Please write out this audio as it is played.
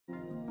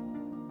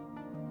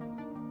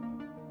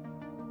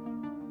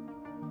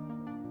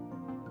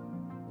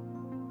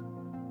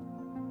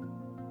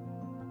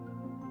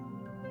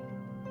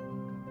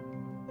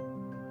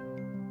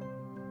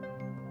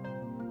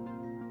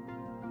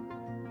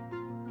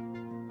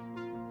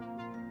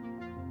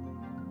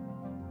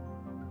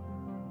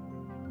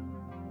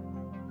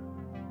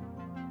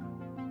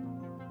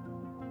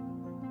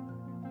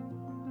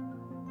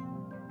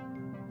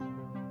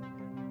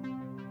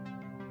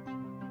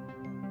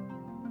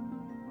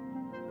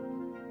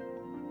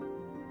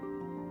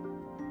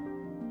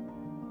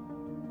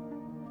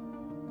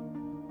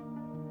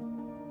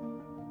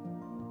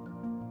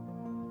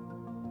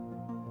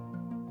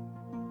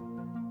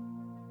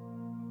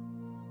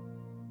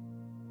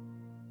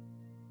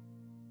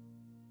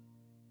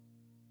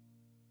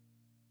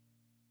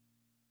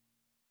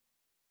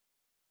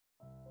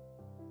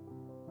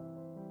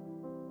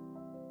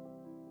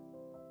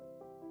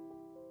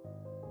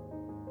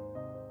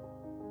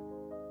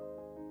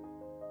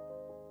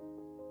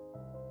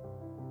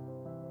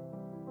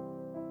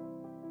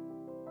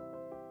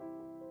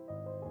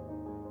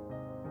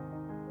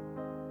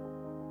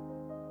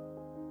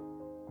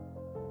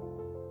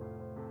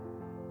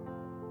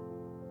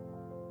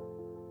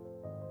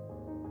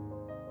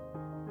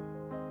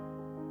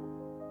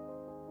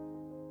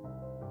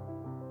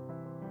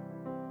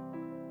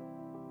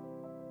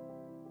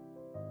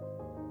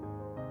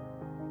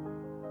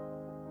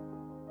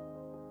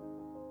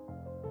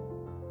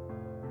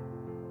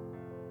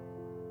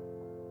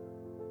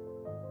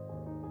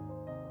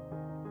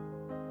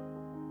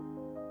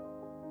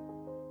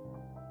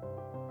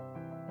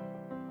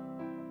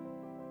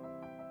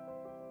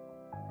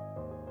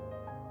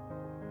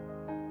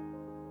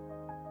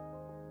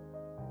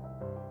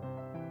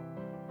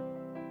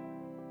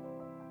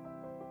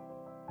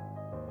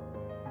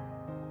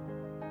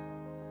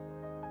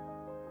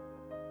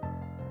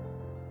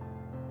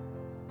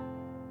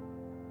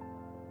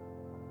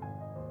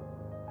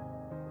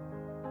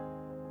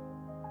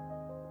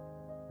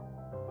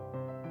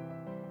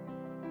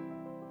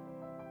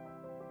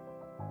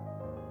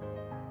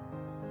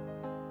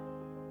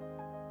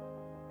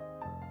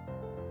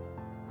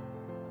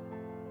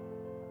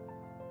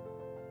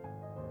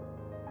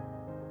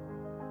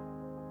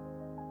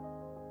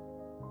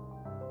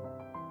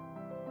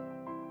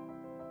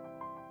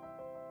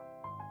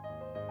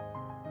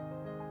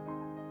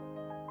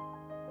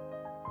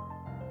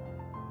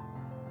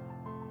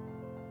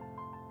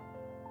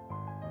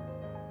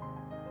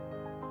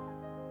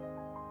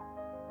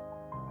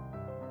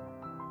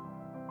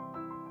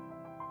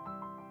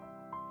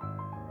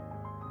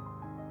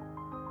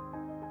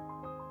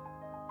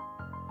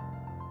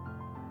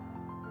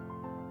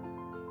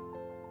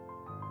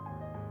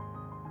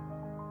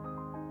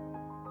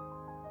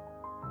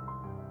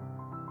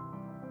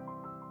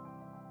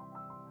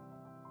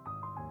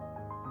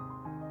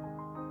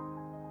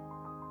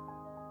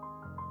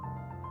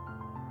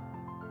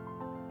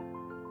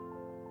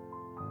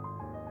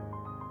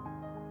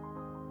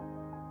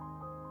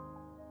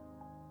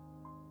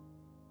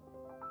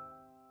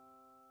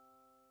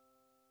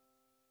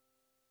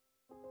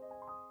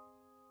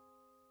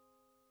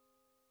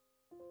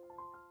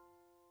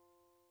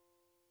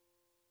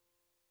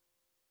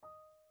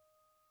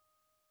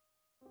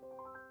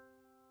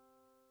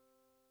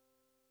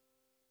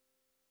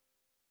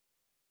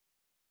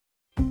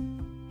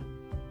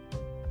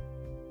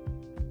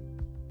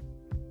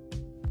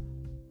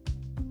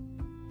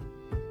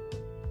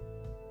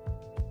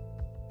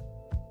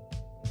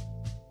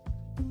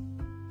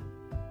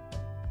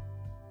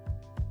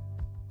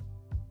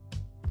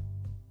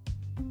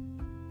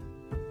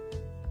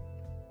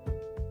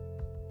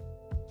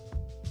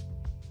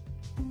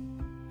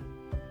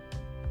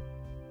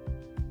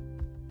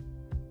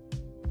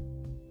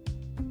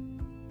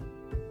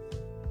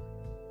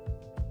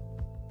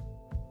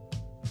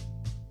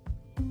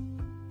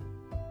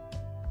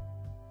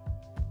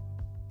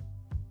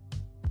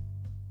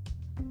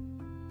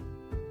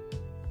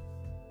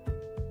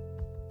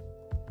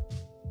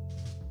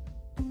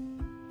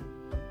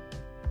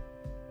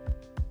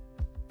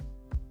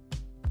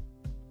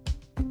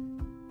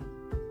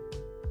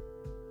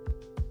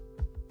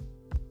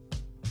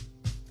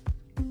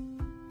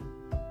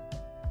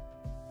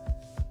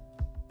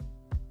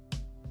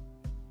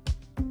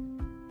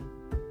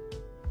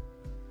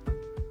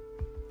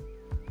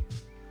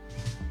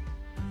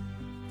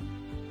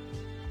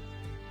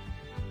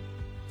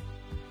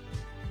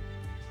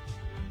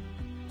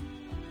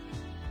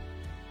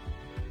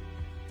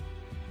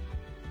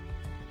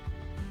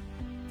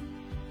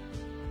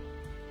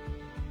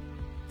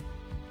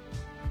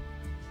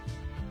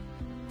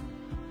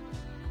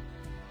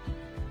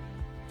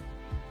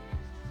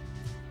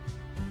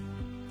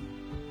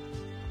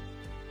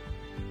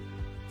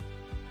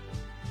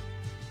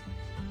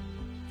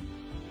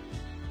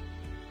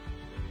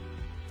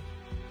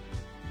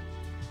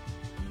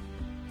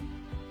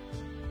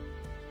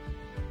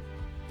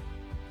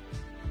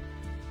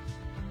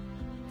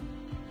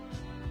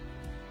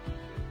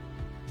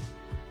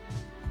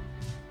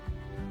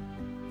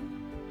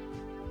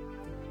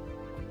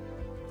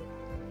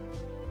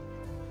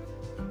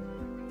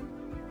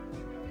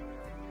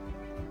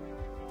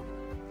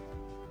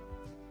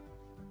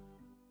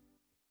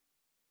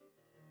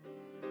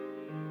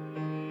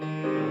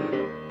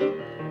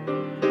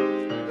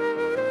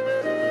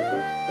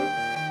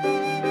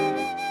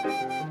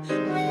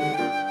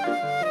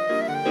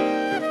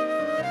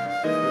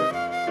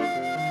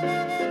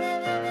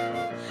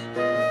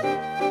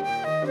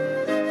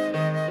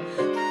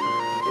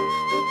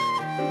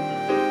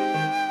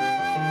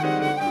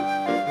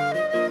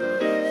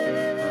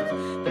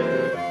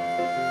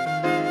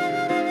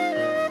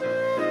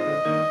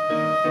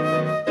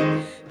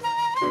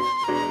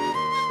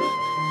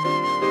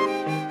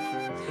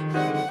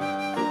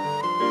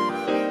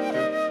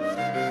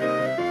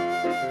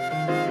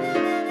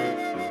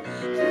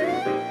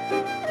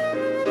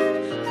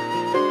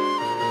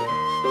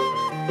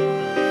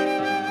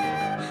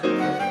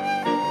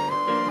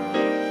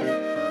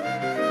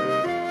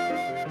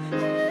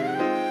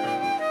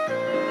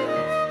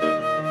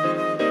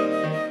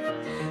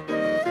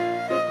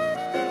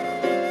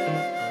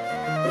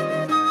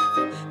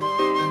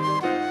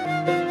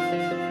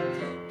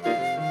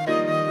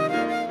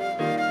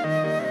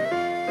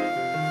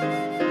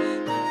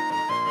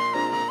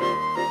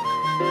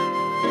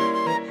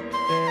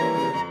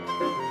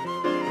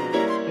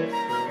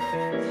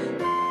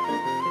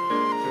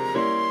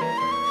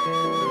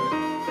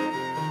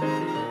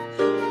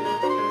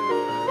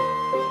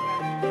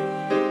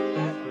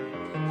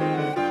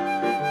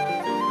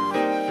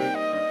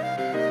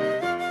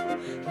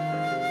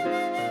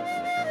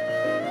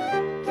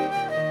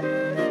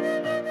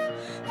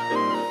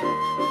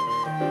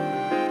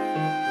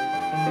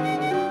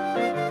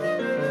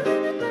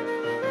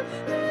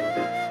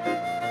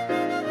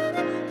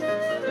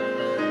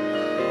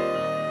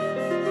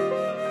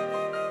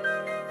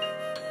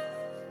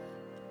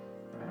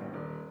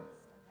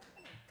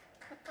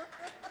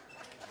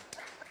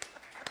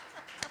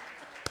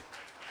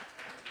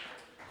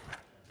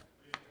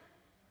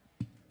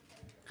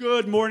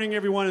Good morning,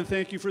 everyone, and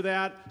thank you for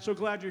that. So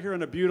glad you're here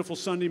on a beautiful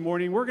Sunday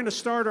morning. We're going to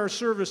start our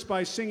service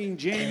by singing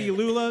Jamie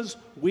Lula's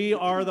We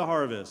Are the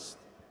Harvest.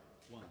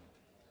 1,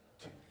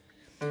 2.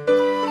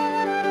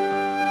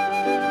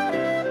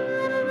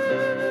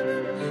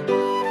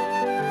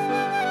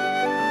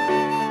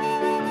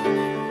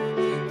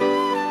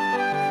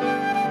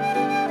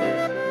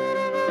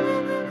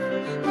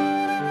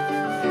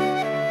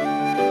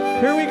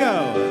 Here we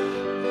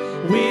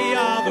go. We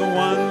are the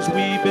ones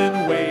we've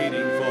been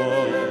waiting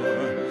for.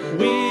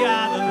 We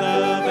are the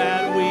love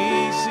that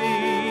we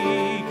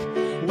seek.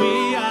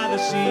 We are the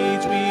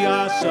seeds we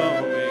are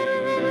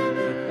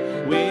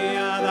sowing. We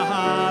are the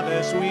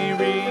harvest we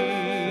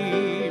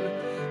reap.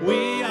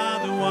 We are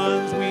the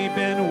ones we've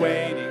been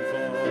waiting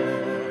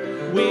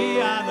for.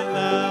 We are the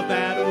love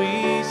that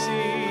we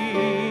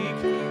seek.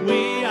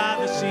 We are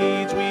the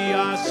seeds we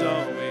are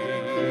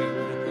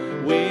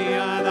sowing. We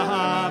are the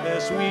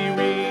harvest we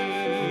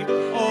reap.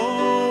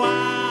 Oh,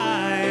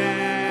 I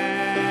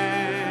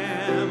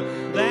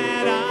am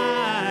that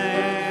I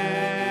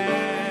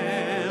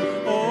am.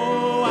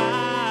 Oh, I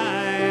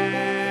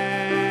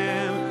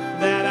am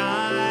that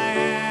I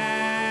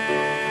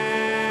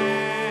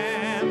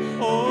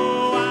am.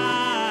 Oh,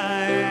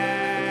 I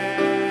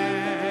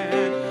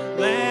am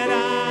that I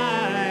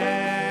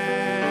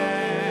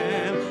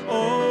am.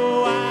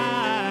 Oh,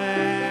 I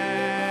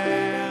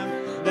am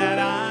that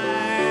I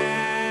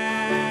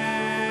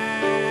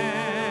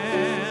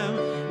am.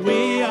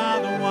 We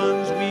are the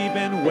ones we've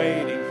been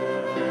waiting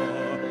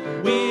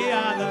for. We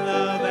are the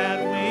love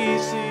that we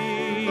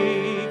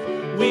seek.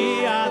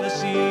 We are the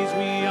seeds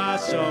we are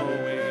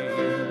sowing.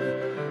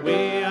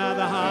 We are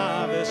the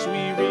harvest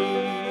we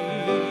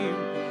reap.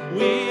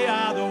 We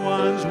are the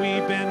ones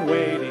we've been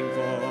waiting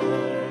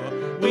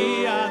for.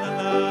 We are the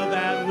love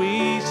that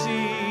we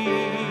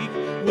seek.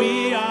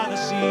 We are the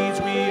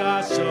seeds we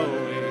are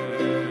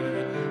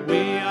sowing.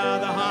 We are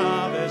the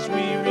harvest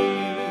we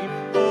reap.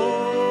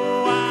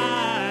 Oh,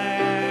 I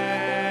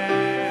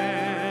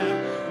am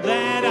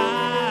that I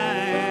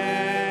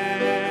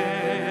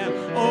am.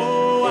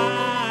 Oh,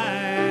 I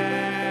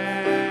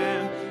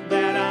am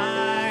that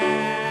I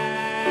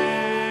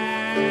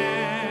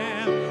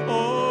am.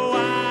 Oh, I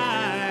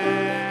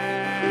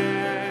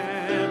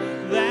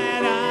am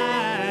that I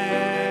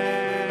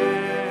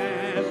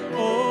am.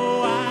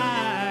 Oh, I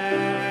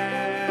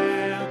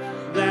am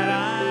that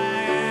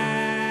I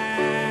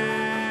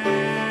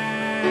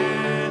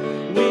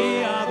am.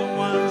 We are the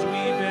ones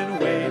we've been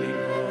waiting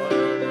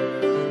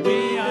for.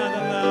 We are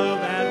the love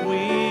that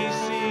we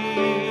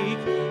seek.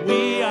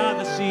 We are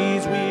the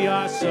seeds we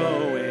are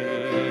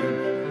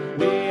sowing.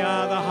 We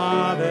are the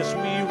harvest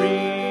we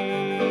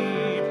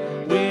reap.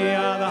 We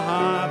are the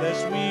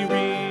harvest we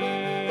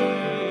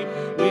reap.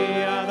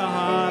 We are the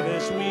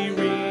harvest we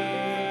reap.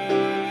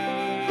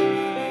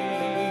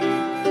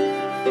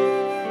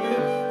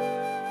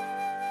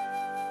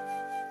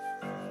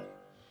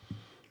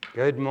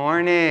 Good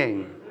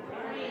morning.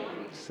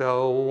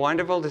 So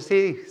wonderful to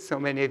see so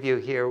many of you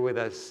here with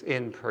us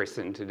in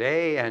person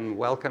today, and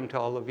welcome to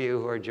all of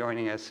you who are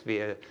joining us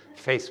via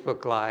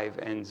Facebook Live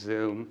and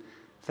Zoom.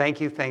 Thank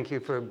you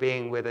for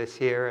being with us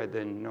here at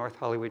the North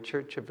Hollywood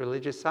Church of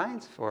Religious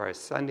Science for our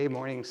Sunday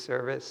morning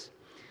service.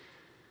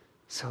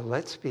 So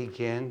let's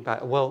begin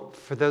by, well,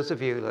 for those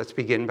of you, let's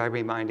begin by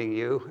reminding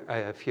you,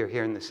 if you're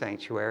here in the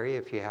sanctuary,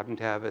 if you happen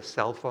to have a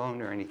cell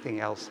phone or anything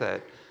else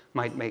that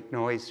might make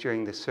noise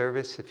during the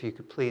service, if you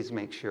could please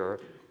make sure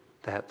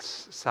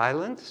that's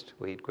silenced,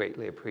 we'd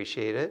greatly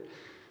appreciate it.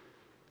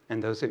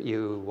 And those of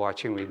you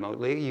watching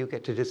remotely, you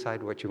get to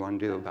decide what you want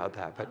to do about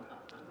that. But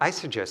I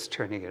suggest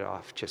turning it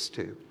off just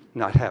to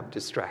not have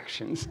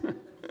distractions.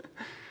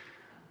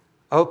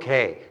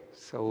 Okay,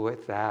 so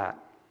with that,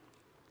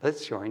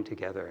 let's join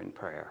together in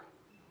prayer.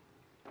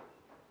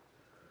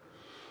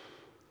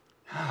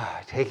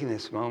 Taking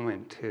this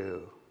moment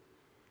to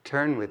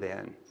turn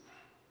within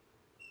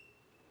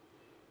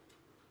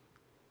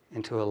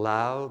and to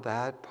allow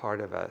that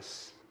part of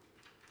us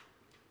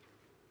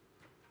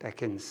that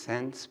can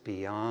sense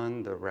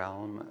beyond the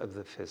realm of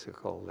the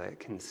physical, that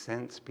can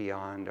sense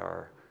beyond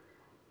our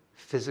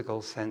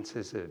physical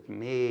senses of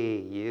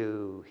me,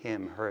 you,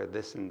 him, her,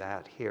 this and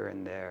that, here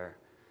and there,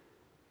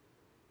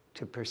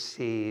 to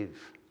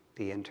perceive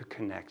the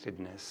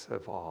interconnectedness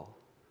of all.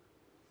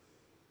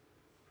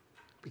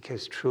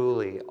 Because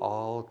truly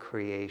all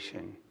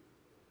creation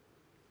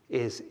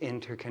is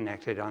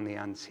interconnected on the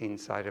unseen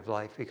side of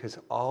life, because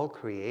all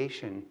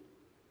creation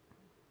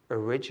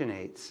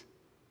originates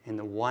in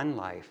the one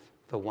life,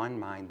 the one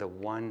mind, the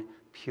one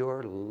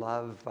pure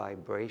love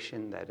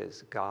vibration that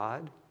is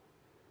God,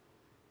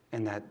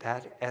 and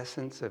that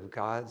essence of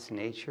God's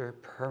nature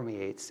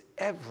permeates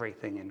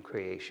everything in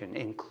creation,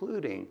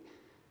 including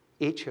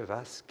each of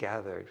us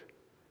gathered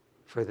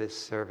for this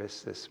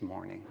service this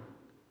morning.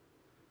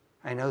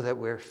 I know that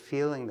we're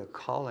feeling the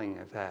calling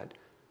of that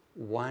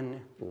one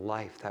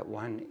life, that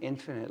one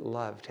infinite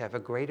love, to have a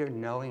greater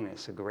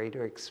knowingness, a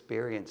greater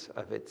experience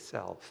of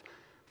itself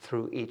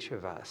through each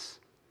of us.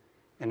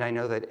 And I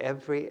know that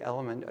every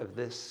element of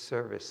this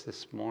service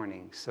this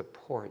morning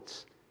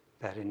supports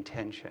that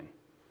intention,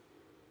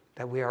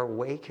 that we are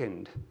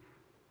awakened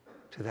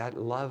to that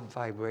love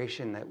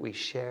vibration that we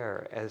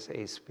share as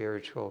a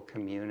spiritual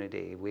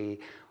community. We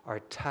are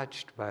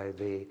touched by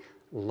the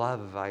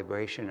love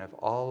vibration of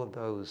all of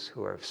those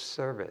who are of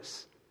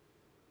service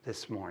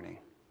this morning.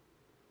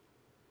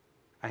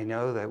 I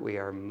know that we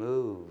are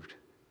moved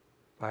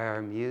by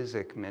our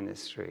music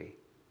ministry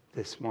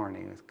this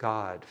morning, with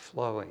God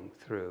flowing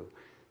through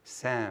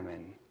Sam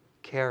and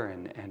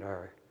Karen and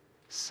our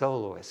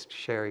soloist,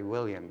 Sherry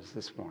Williams,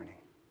 this morning.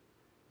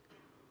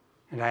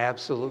 And I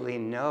absolutely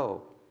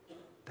know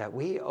that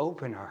we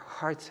open our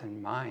hearts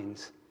and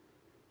minds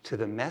to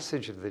the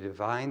message of the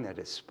divine that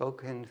is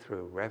spoken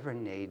through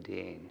Reverend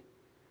Nadine.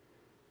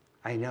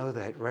 I know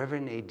that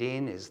Reverend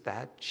Nadine is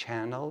that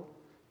channel,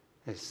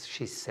 as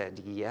she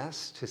said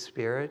yes to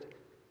Spirit,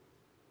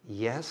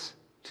 yes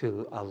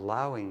to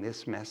allowing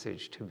this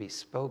message to be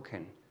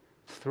spoken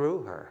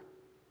through her,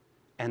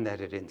 and that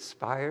it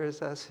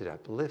inspires us, it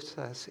uplifts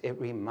us, it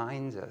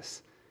reminds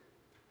us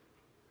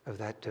of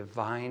that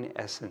divine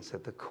essence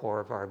at the core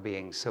of our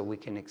being so we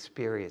can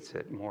experience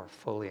it more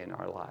fully in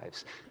our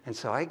lives. And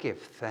so I give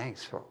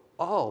thanks for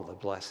all the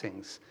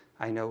blessings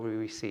I know we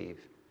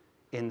receive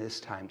in this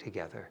time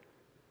together.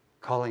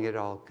 Calling it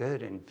all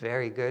good and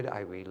very good, I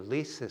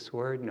release this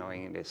word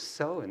knowing it is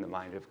so in the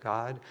mind of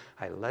God.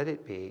 I let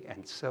it be,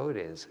 and so it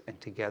is. And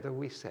together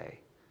we say,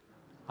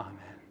 Amen.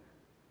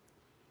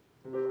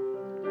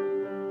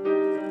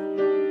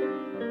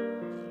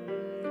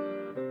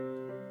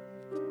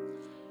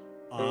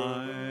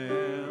 I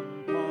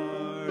am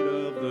part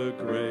of the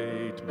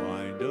great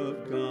mind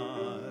of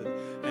God,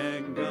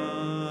 and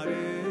God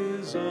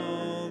is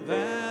all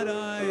that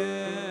I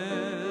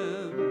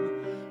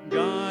am.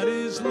 God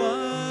is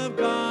love,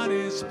 God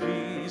is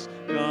peace,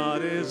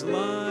 God is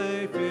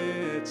life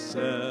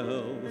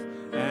itself,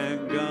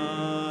 and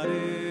God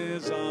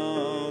is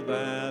all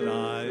that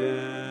I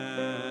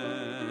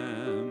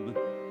am.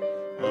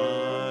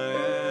 I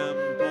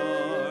am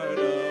part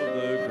of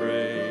the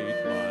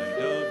great mind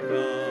of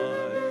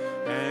God,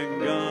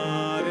 and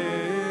God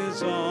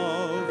is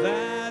all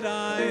that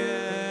I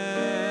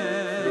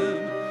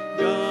am.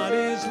 God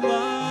is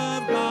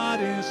love,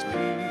 God is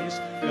peace,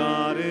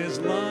 God is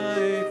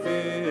life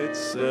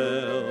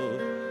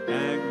itself,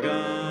 and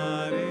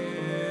God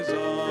is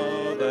all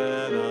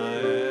that I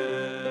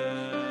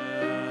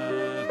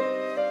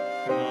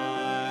am.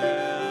 I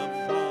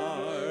am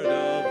part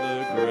of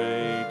the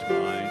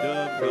great mind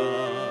of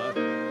God,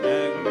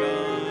 and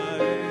God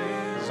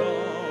is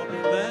all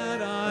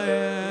that I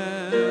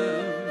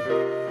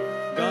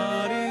am.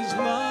 God is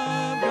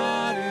love,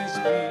 God is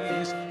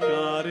peace,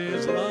 God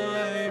is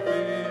life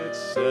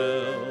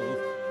itself,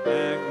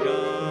 and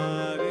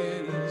God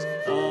is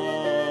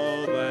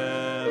all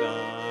that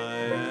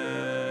I am.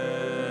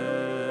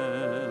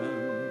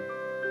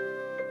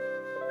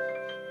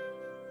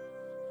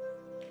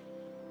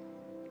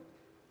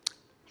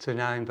 So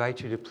now I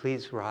invite you to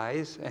please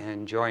rise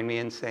and join me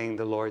in saying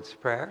the Lord's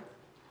Prayer.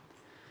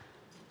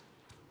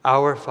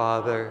 Our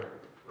Father,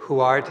 who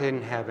art in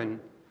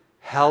heaven,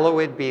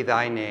 hallowed be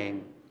thy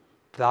name.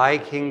 Thy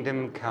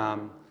kingdom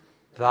come,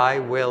 thy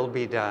will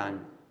be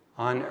done,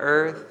 on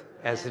earth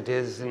as it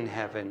is in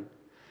heaven.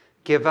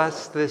 Give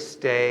us this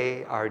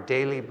day our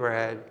daily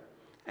bread,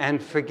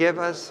 and forgive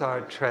us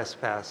our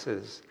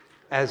trespasses,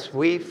 as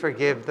we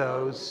forgive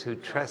those who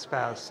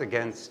trespass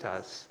against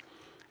us.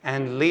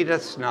 And lead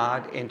us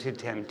not into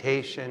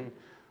temptation,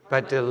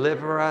 but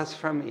deliver us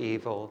from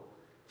evil.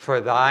 For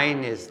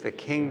thine is the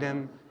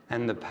kingdom,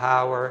 and the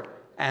power,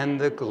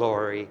 and the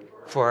glory,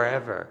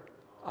 forever.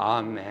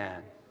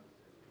 Amen.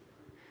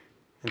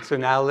 And so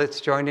now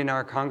let's join in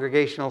our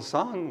congregational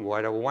song,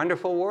 What a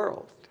Wonderful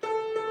World.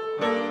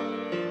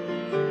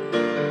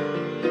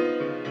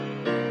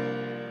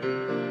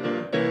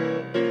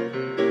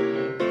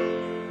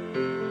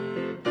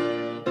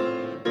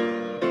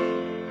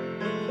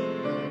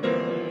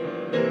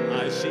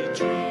 I see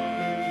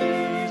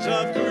trees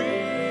of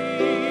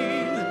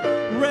green,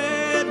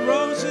 red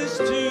roses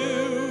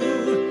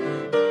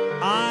too.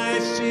 I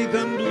see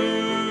them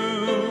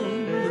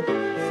bloom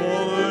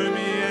for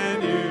me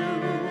and you,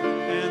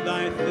 and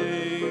I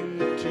think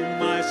to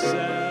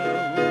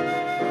myself,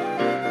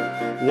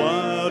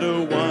 what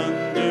a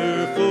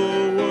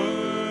wonderful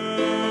world.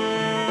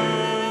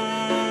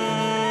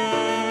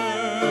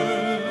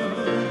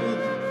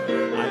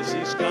 I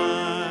see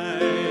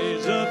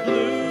skies of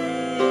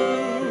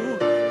blue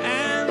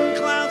and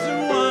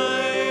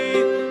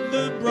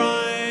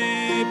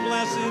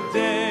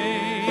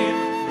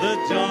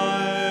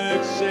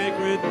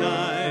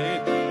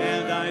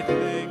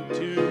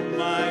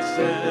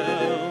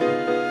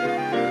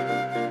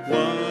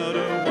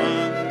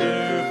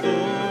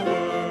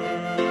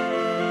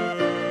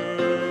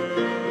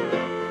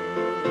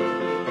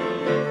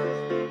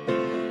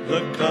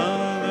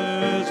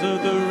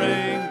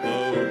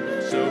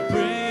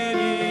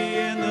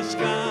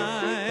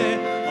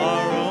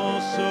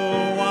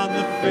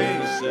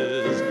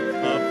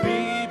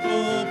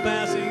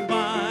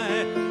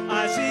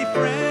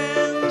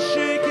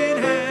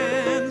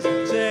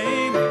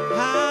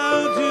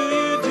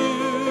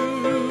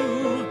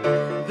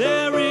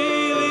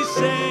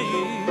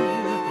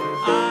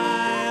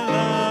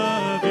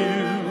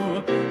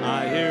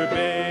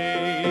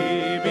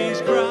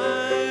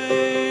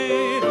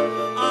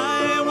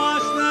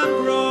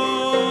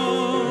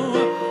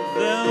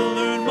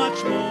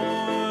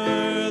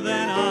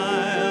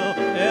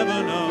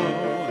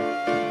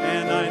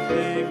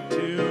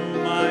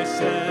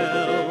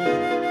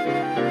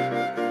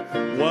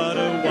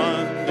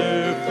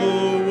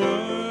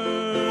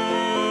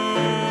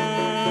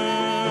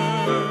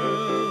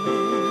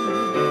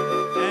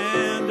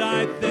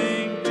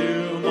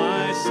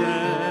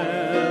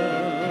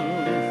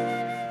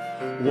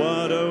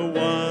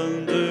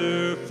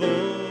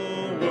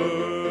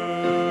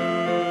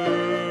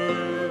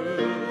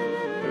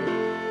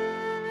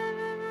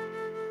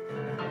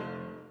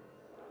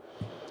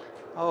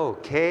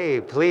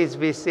Okay, please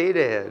be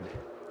seated.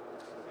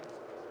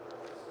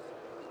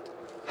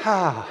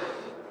 All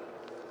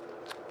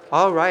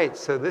right,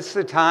 so this is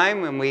the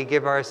time when we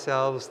give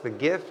ourselves the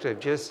gift of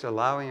just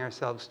allowing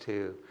ourselves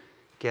to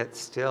get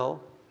still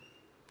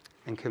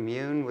and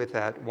commune with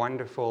that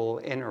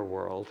wonderful inner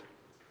world,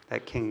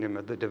 that kingdom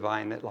of the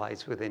divine that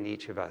lies within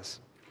each of us.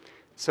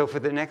 So for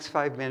the next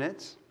 5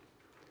 minutes,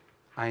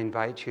 I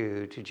invite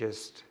you to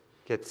just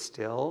get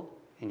still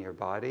in your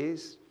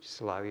bodies. Just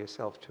allow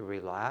yourself to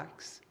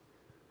relax.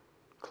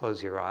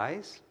 Close your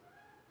eyes.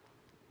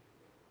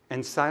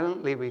 And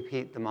silently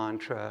repeat the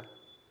mantra,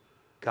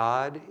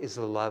 God is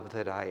the love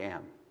that I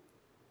am.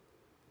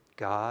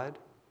 God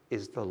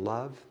is the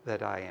love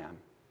that I am.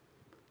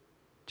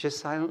 Just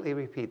silently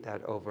repeat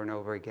that over and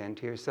over again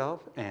to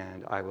yourself,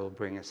 and I will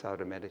bring us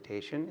out of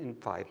meditation in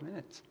 5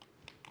 minutes.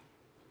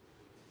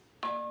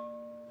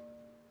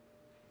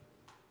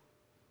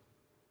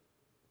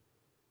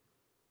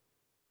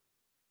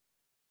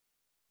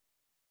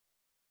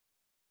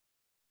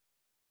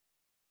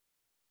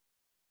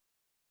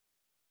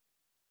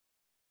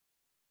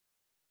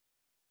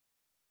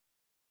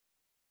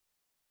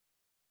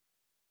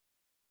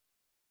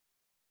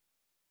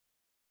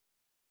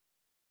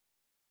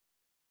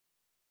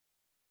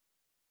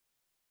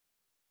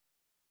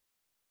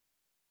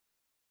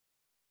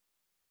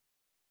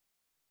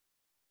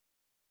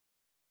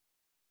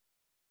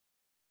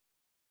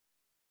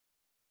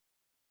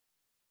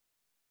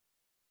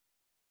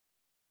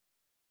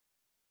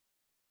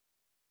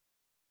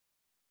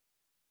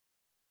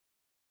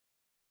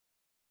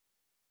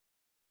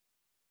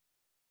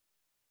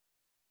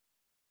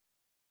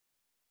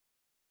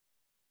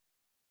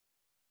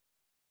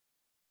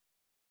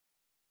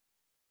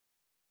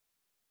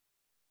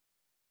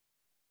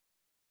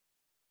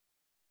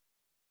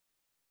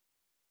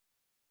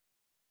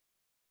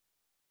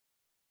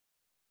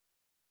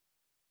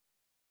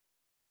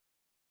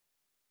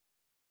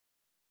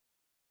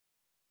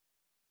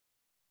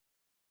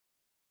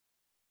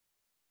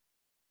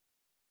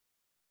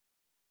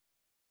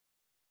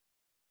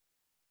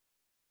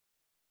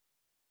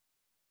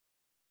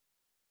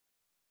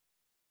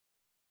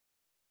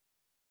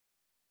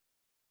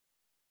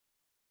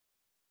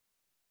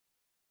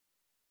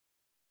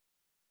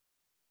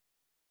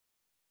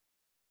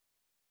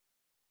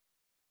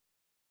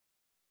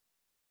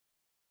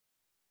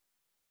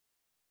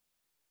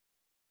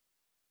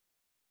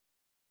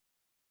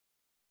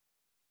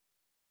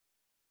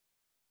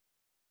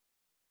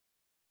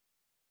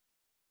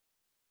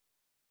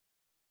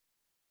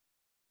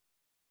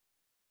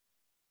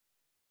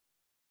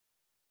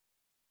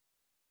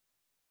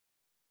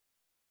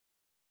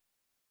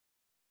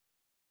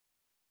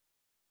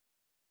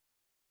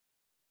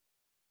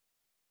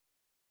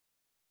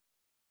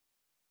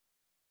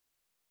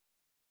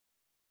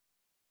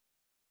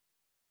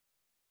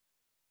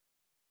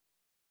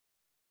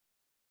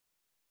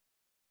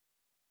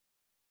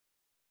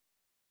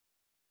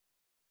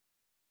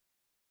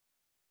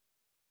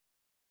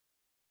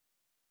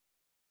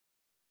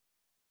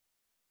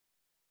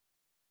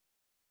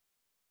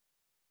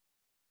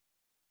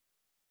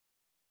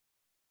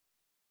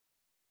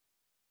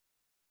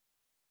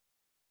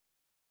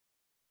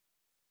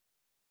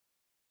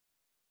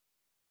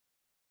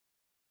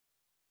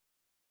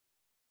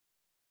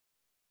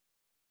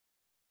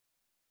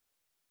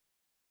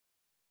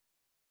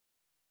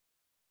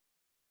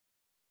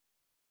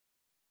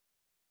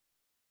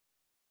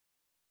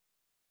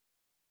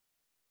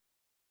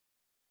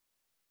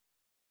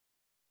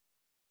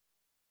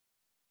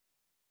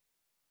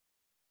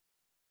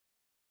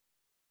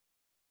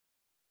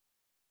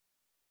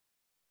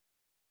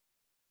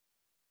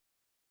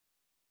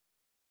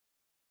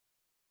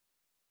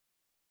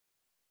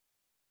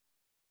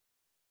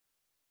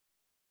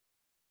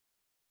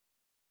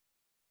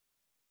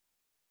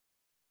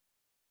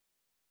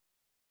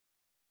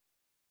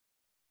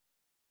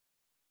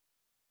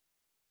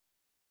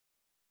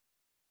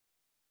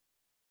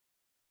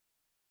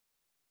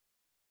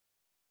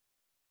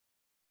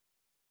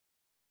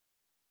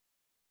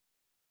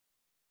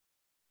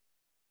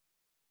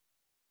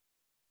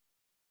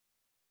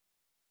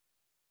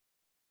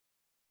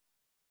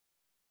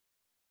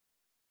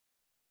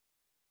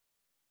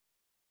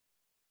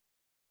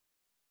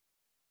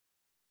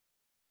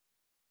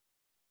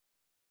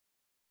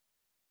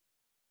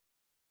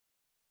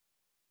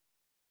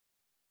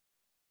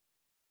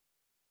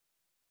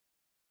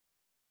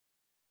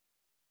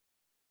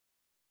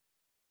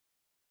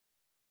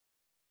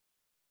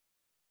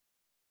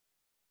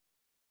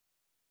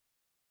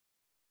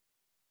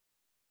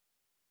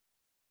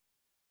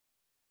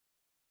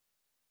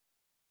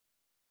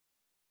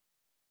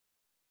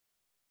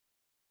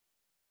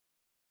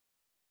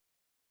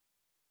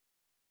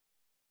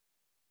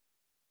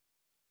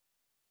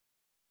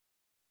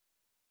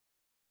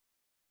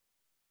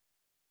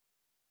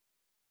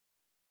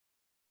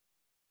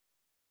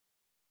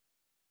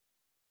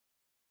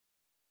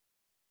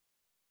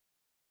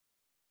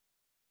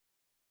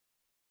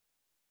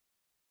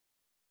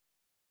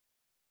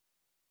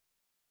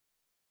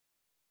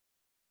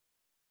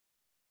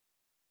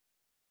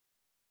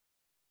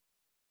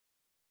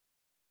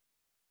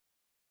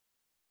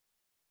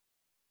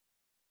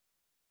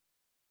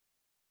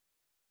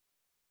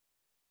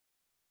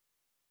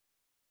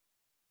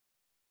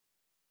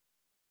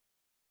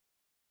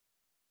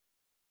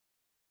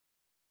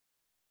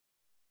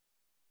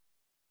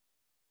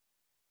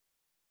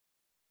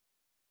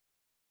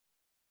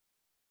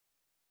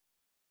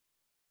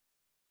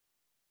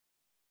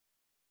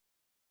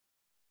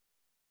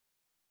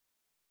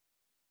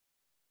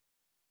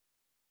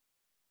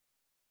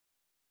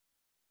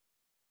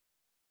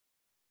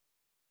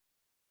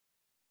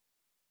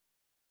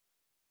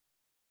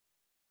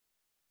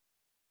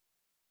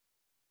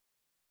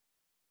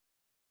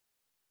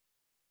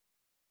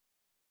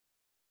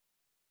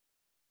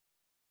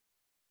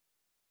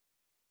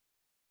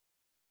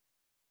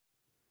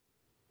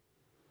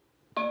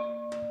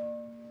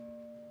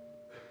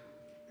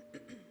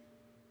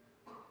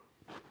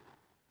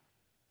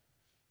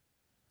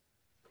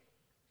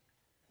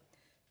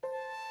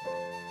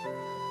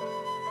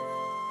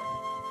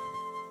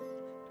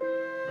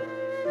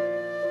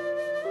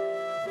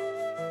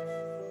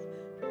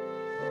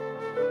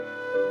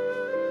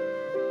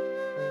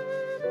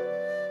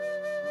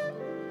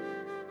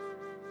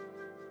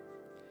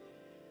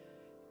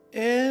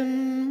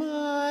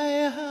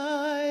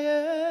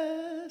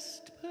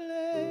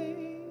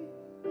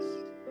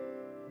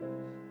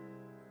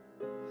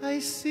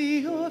 see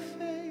your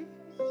face,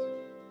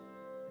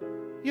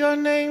 your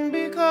name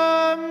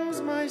becomes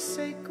my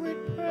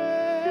sacred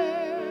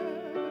prayer,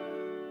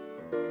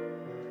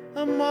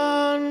 a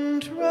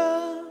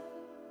mantra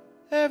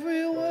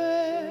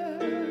everywhere.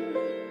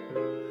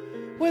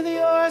 With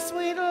your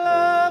sweet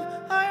love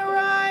I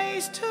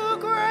rise to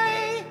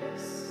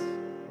grace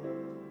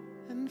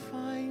and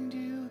find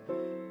you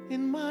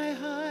in my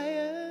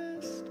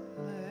highest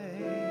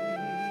place.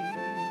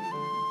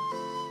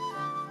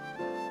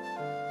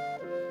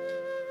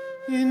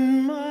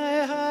 In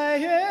my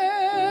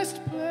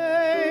highest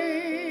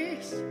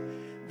place,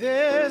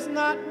 there's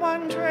not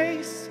one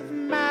trace of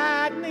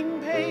maddening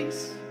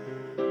pace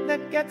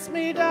that gets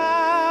me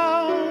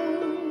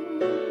down.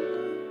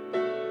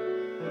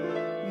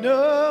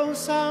 No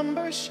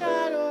somber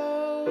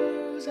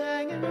shadows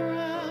hanging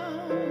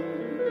around.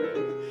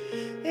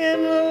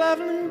 In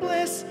love and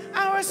bliss,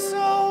 our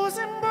souls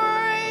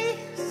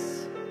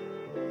embrace.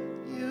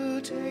 You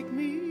take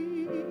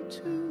me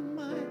to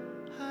my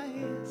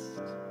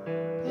highest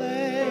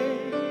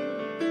place.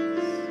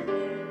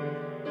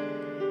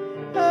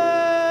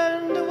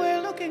 And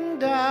we're looking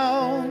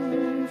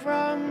down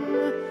from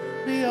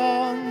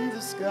beyond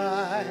the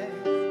sky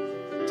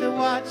to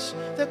watch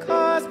the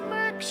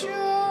cosmic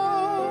show.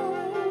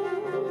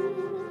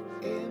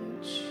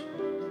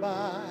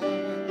 By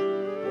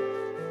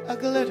a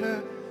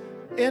glitter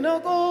in a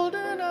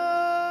golden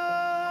eye.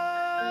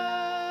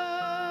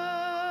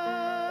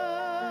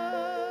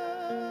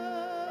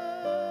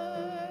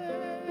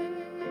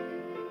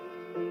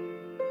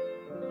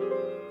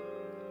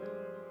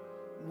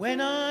 When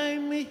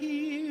I'm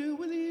here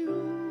with you,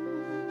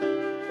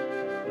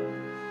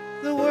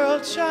 the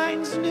world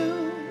shines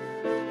new.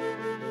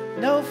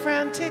 No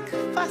frantic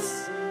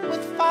fuss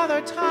with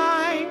Father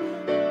Time.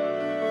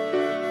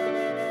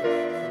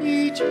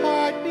 Each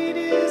heartbeat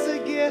is a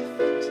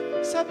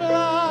gift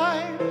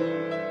sublime.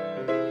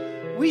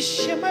 We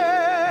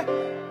shimmer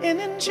in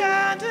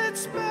enchanted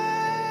space.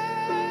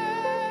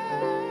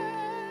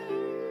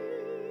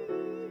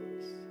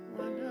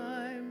 When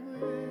I'm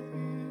with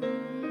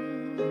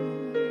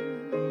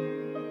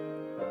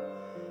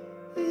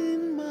you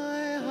in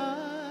my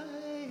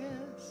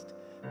highest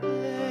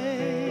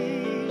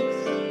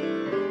place.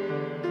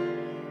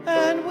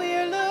 And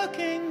we're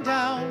looking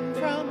down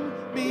from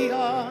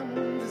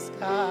beyond the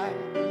sky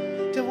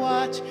to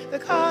watch the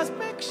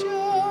cosmic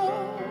show,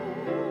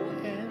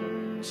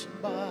 inch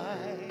by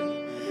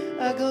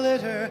a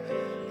glitter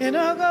in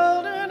a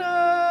golden eye.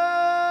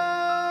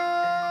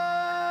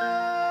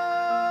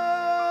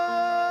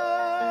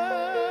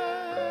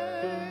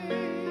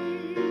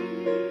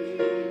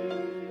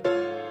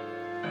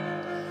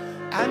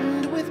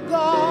 And with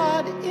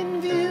God in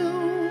view,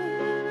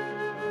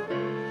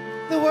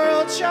 the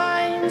world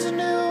shines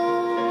new.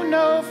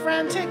 No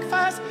frantic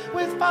fuss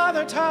with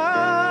Father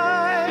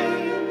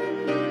Time.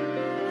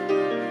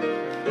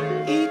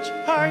 Each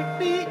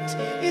heartbeat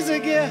is a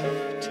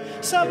gift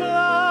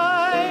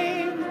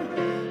sublime.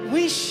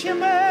 We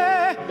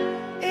shimmer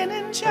in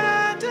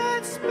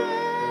enchanted space.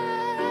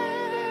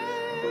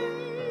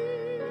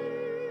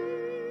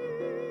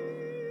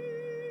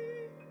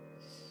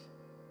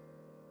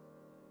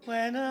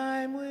 When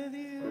I'm with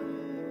you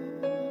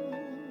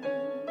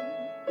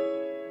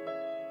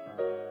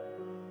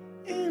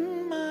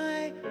in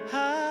my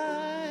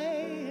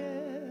highest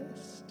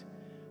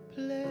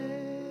place.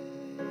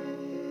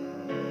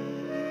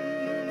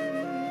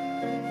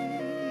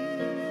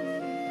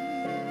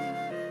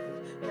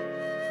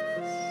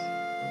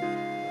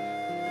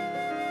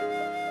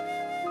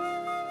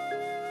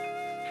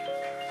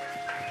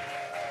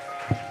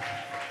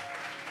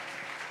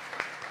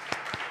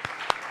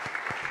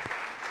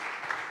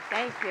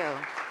 Thank you.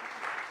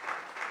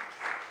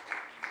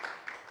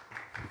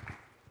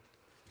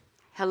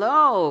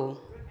 Hello.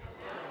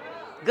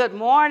 Good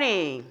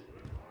morning.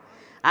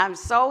 I'm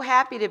so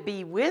happy to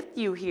be with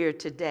you here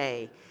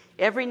today.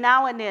 Every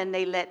now and then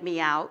they let me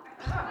out.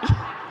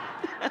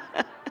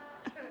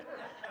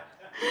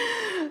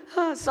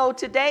 So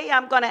today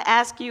I'm going to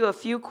ask you a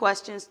few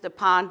questions to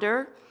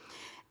ponder.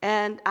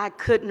 And I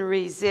couldn't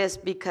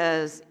resist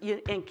because,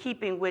 in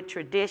keeping with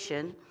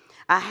tradition,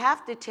 I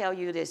have to tell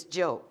you this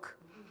joke.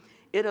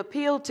 It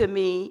appealed to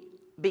me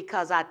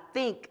because I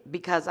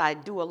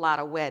do a lot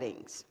of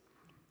weddings.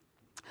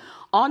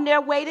 On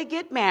their way to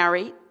get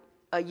married,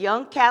 a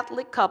young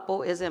Catholic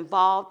couple is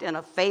involved in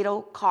a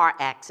fatal car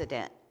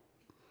accident.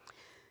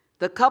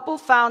 The couple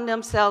found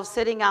themselves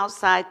sitting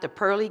outside the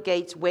pearly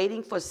gates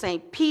waiting for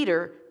St.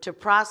 Peter to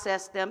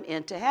process them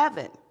into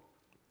heaven.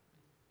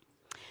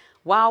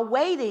 While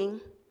waiting,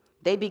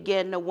 they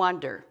began to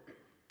wonder,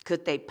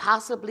 could they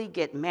possibly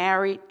get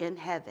married in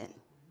heaven?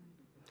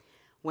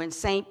 When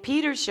St.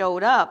 Peter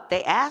showed up,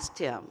 they asked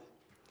him,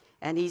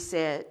 and he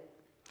said,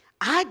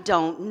 I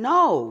don't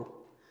know.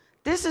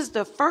 This is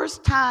the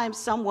first time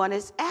someone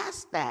has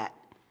asked that.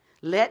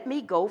 Let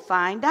me go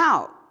find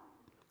out.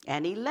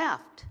 And he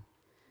left.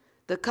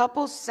 The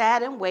couple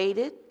sat and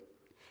waited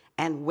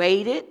and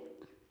waited.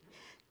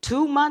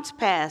 2 months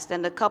passed,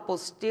 and the couple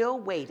still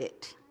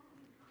waited.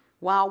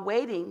 While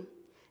waiting,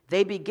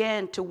 They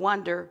began to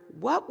wonder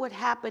what would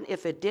happen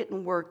if it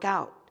didn't work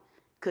out.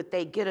 Could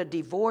they get a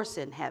divorce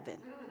in heaven?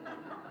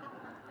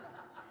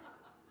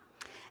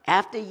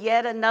 After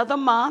yet another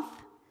month,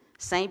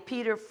 St.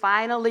 Peter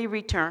finally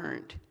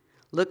returned,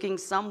 looking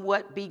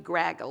somewhat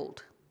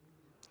bedraggled.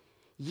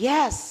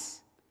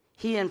 Yes,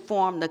 he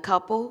informed the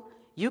couple,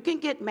 you can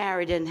get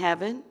married in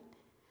heaven.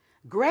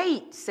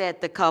 Great,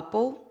 said the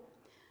couple,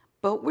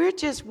 but we're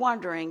just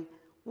wondering,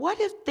 what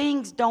if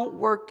things don't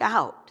work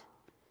out?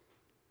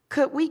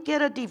 Could we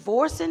get a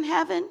divorce in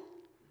heaven?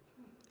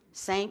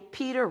 St.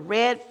 Peter,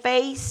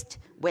 red-faced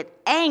with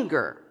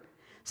anger,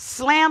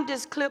 slammed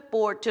his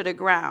clipboard to the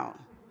ground.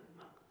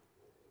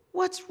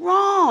 What's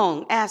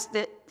wrong? Asked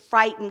the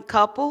frightened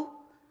couple.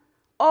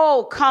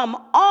 Oh, come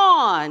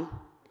on,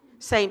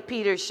 St.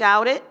 Peter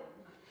shouted.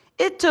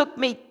 It took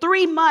me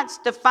 3 months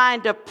to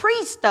find a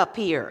priest up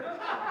here.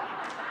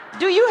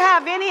 Do you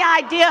have any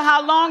idea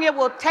how long it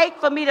will take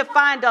for me to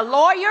find a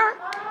lawyer?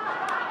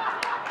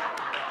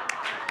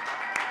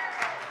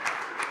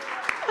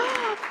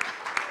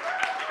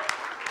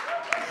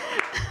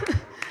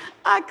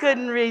 I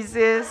couldn't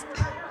resist.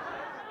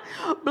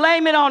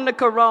 Blame it on the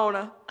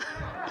corona.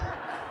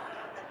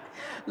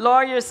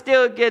 Lawyers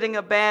still getting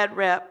a bad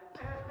rep.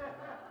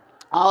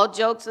 All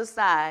jokes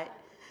aside,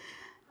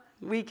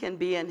 we can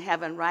be in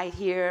heaven right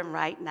here and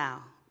right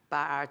now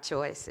by our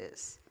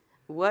choices.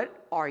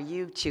 What are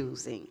you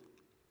choosing?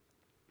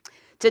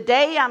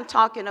 Today I'm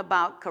talking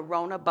about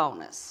Corona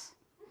bonus.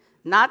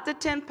 Not the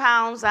 10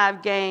 pounds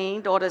I've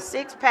gained or the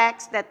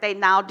 6-packs that they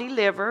now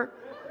deliver,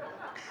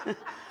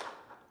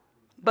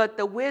 but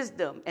the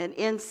wisdom and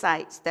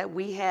insights that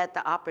we had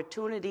the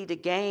opportunity to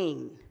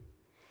gain.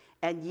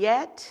 And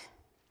yet,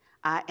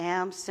 I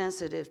am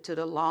sensitive to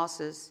the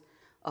losses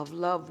of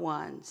loved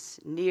ones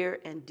near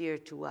and dear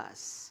to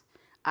us.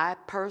 I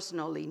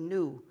personally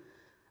knew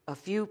a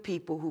few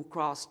people who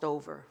crossed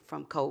over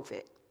from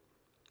COVID.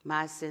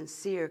 My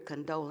sincere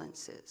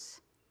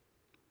condolences.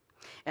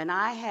 And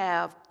I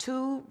have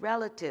 2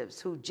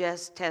 relatives who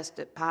just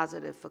tested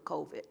positive for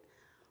COVID,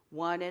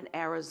 one in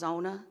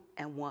Arizona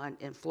and one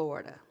in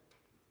Florida.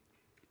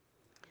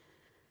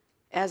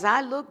 As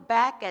I look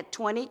back at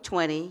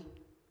 2020,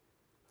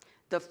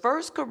 the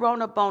first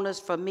Corona bonus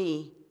for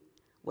me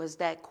was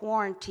that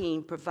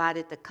quarantine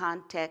provided the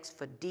context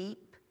for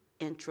deep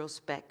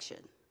introspection.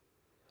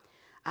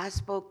 I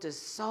spoke to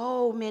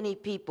so many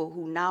people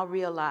who now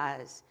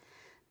realize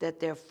that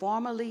their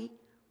formerly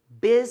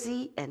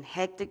busy and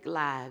hectic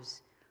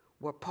lives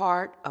were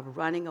part of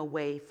running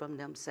away from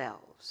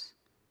themselves.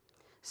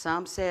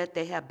 Some said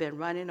they have been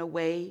running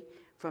away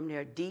from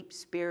their deep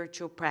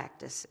spiritual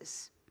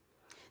practices.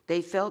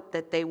 They felt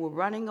that they were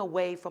running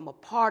away from a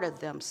part of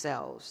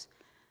themselves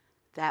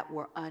that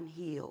were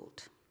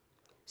unhealed.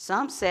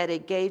 Some said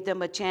it gave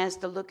them a chance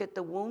to look at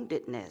the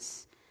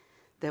woundedness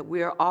that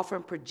we are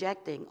often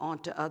projecting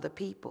onto other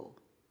people,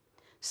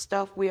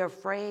 stuff we're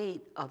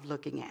afraid of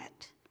looking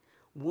at,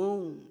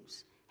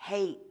 wounds,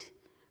 hate,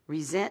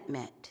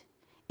 resentment,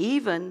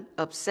 even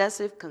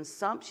obsessive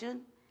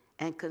consumption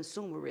and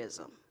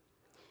consumerism.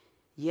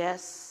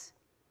 Yes,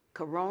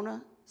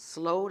 Corona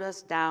slowed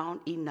us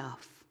down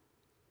enough.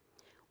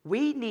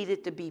 We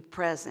needed to be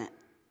present,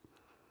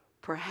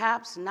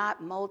 perhaps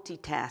not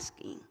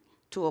multitasking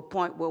to a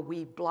point where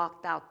we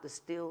blocked out the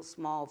still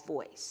small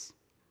voice.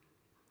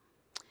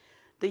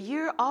 The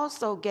year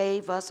also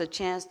gave us a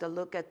chance to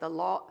look at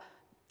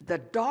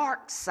the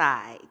dark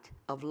side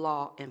of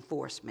law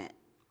enforcement.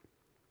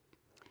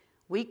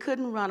 We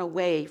couldn't run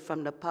away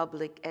from the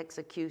public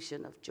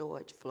execution of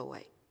George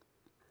Floyd.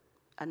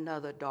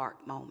 Another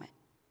dark moment.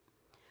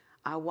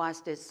 I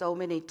watched it so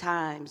many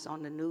times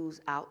on the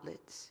news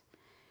outlets.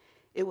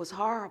 It was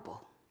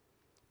horrible,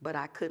 but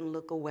I couldn't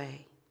look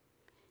away.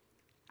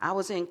 I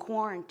was in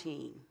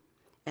quarantine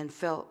and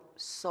felt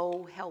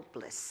so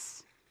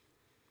helpless.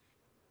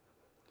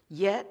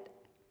 Yet,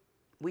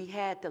 we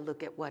had to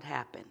look at what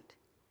happened.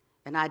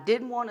 And I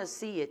didn't want to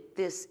see it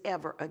this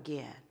ever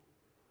again.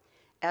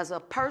 As a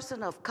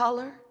person of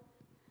color,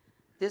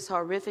 this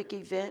horrific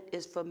event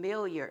is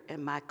familiar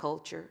in my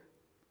culture.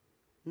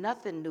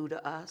 Nothing new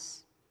to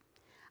us.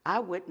 I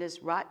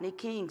witnessed Rodney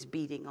King's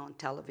beating on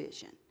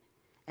television,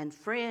 and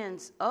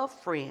friends of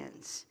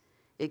friends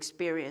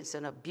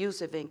experiencing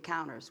abusive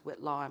encounters with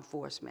law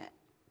enforcement,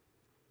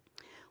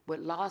 with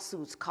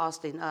lawsuits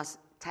costing us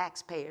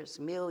taxpayers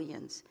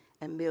millions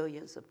and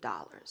millions of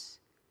dollars.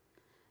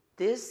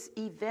 This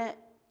event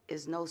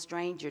is no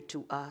stranger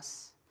to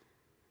us,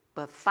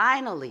 but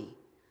finally,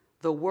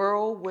 the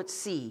world would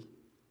see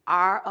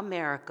our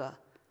America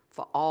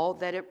for all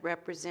that it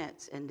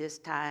represents in this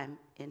time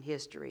in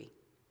history.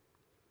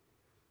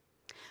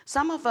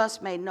 Some of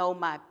us may know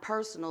my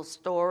personal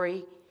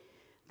story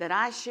that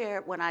I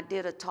shared when I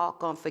did a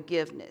talk on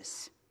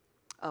forgiveness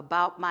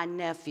about my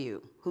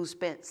nephew who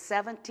spent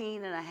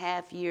 17 and a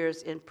half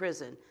years in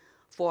prison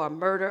for a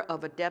murder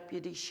of a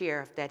deputy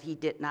sheriff that he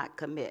did not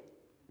commit.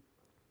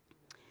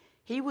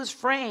 He was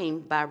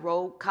framed by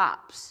rogue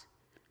cops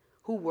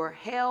who were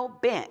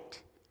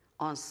hell-bent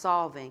on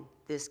solving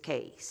this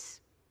case.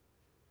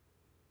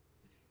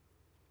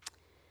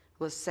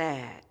 was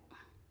sad.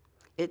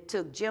 It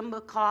took Jim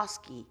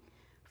McCloskey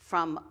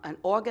from an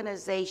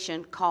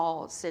organization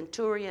called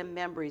Centurion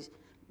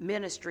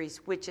Ministries,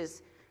 which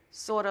is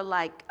sort of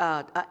like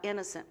an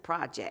innocent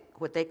project,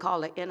 what they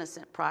call an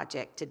innocent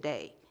project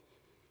today.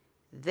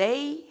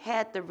 They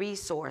had the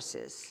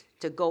resources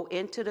to go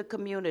into the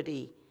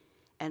community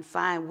and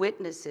find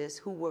witnesses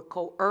who were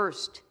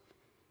coerced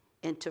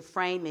into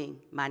framing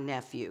my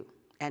nephew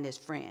and his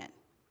friend.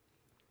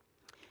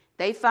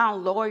 They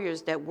found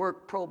lawyers that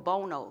worked pro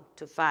bono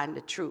to find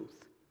the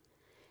truth.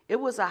 It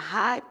was a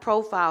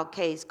high-profile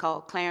case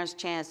called Clarence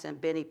Chance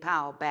and Benny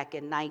Powell back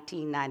in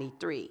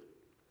 1993.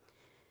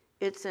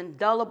 It's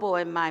indelible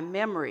in my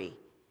memory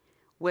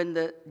when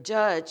the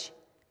judge,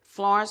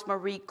 Florence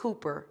Marie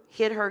Cooper,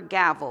 hit her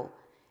gavel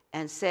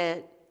and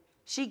said,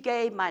 she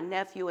gave my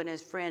nephew and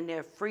his friend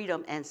their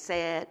freedom and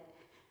said,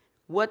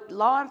 what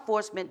law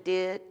enforcement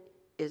did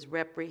is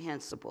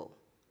reprehensible.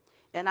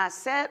 And I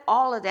said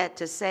all of that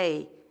to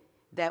say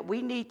that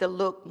we need to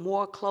look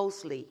more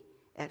closely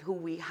at who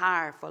we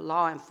hire for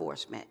law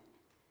enforcement.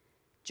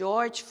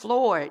 George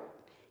Floyd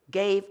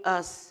gave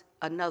us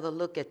another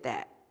look at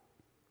that.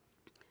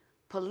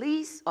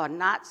 Police are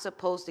not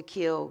supposed to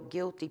kill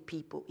guilty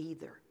people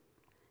either.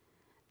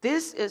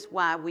 This is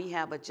why we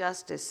have a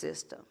justice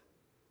system.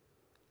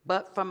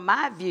 But from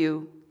my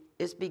view,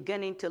 it's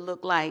beginning to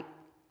look like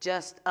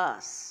just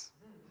us.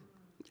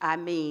 I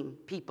mean,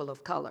 people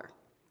of color.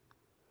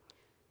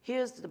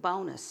 Here's the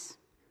bonus.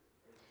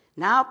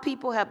 Now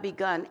people have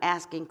begun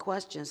asking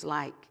questions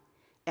like,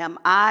 am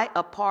I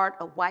a part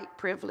of white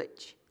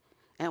privilege?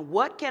 And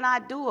what can I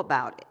do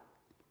about it?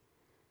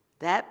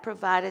 That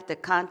provided the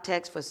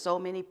context for so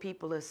many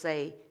people to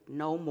say,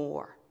 no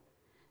more.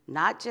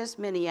 Not just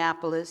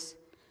Minneapolis,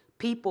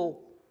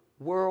 people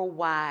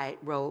worldwide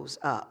rose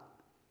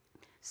up,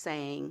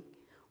 saying,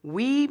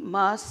 we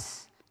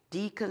must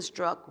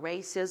deconstruct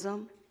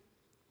racism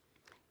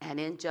and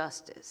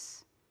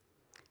injustice.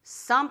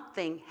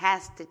 Something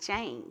has to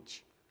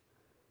change.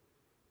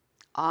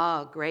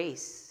 Ah,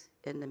 grace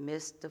in the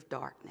midst of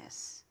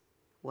darkness.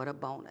 What a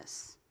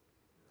bonus.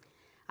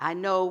 I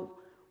know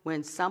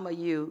when some of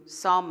you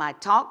saw my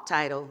talk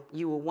title,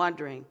 you were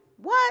wondering,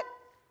 what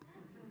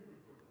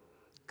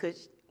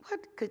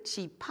could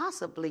she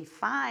possibly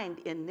find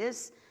in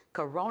this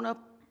corona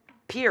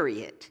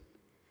period?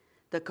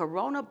 The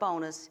corona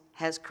bonus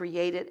has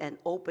created an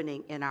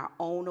opening in our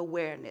own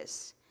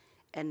awareness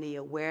and the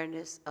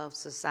awareness of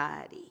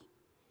society.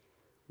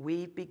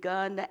 We've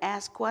begun to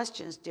ask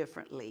questions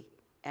differently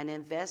and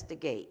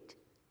investigate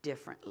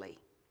differently.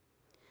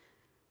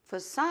 For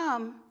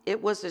some,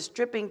 it was a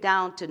stripping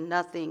down to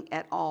nothing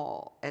at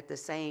all at the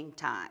same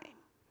time.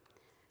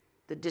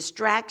 The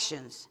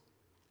distractions,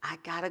 I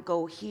gotta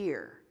go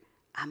here,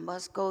 I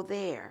must go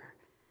there,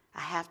 I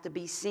have to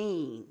be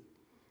seen,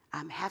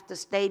 I have to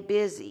stay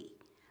busy,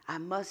 I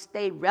must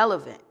stay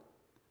relevant.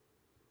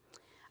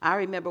 I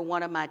remember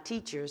one of my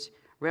teachers,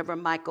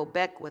 Reverend Michael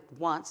Beckwith,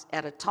 once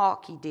at a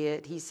talk he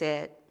did, he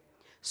said,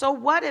 so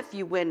what if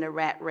you win the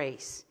rat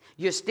race?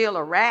 You're still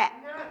a rat.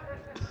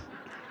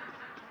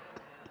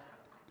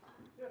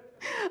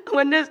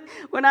 When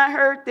I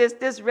heard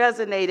this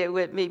resonated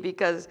with me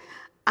because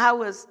I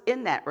was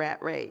in that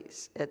rat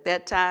race. At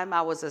that time,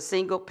 I was a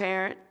single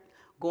parent,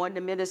 going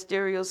to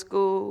ministerial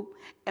school,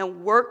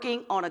 and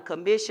working on a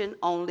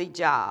commission-only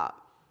job,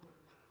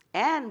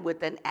 and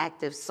with an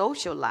active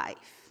social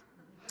life.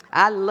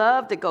 I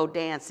love to go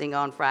dancing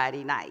on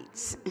Friday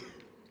nights,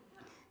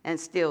 and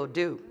still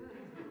do.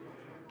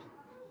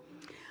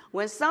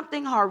 When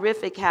something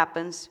horrific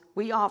happens,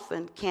 we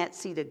often can't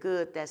see the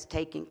good that's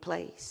taking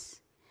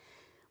place.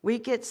 We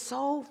get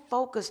so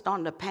focused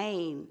on the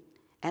pain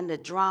and the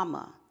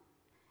drama,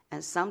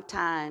 and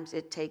sometimes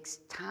it takes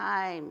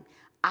time,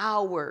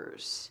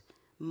 hours,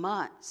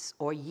 months,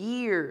 or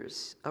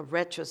years of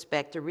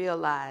retrospect to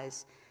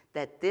realize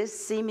that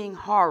this seeming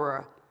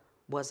horror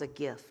was a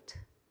gift,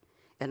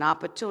 an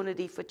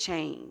opportunity for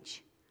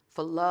change,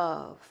 for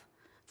love,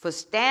 for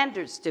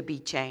standards to be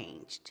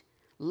changed,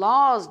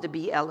 laws to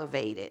be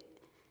elevated,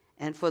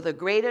 and for the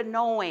greater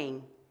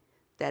knowing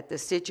that the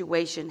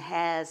situation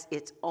has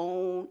its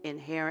own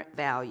inherent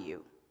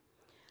value.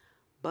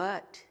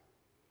 But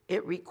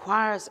it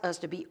requires us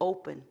to be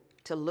open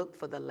to look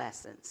for the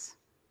lessons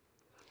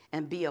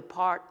and be a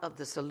part of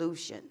the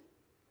solution.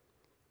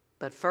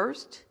 But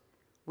first,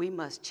 we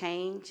must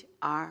change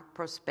our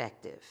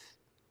perspective.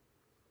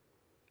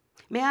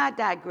 May I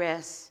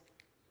digress?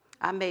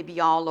 I may be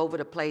all over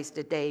the place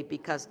today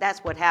because that's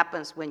what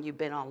happens when you've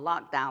been on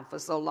lockdown for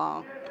so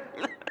long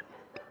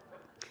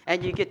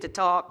and you get to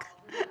talk.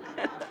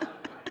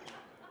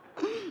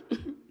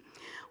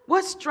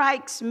 What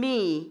strikes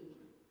me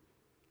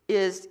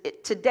is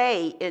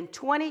today in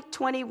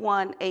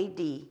 2021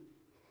 AD,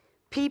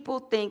 people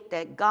think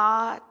that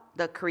God,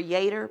 the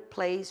Creator,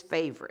 plays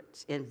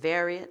favorites in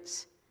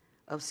variants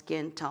of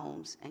skin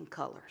tones and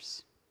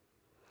colors.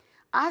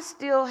 I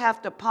still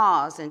have to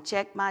pause and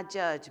check my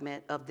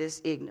judgment of this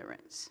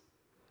ignorance.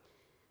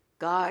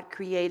 God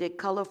created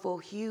colorful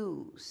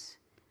hues,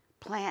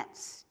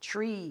 plants,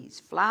 trees,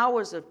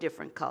 flowers of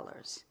different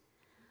colors.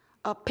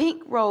 A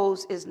pink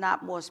rose is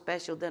not more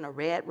special than a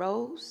red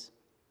rose.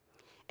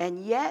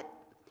 And yet,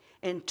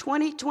 in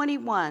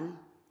 2021,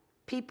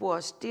 people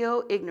are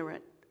still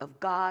ignorant of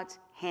God's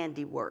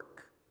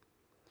handiwork.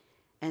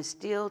 And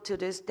still to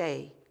this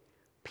day,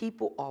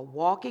 people are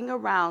walking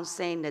around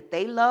saying that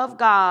they love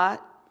God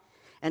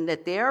and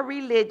that they're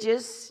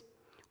religious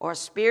or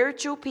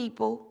spiritual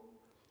people,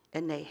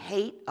 and they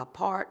hate a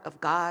part of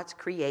God's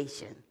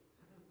creation.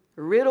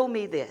 Riddle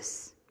me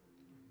this.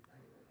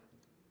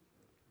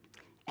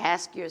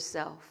 Ask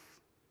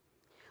yourself,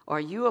 are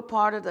you a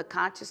part of the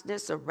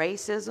consciousness of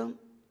racism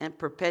and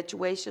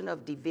perpetuation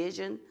of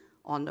division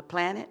on the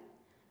planet?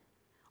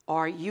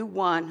 Are you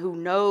one who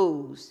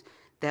knows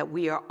that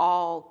we are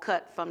all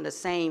cut from the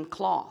same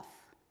cloth?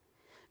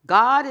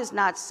 God is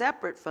not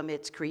separate from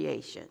its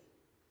creation.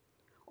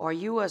 Are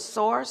you a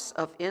source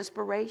of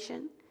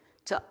inspiration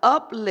to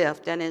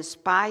uplift and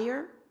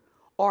inspire?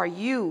 Or are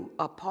you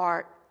a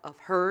part of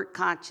herd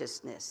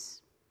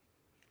consciousness?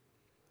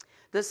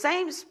 The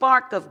same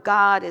spark of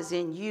God is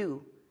in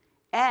you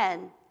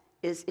and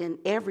is in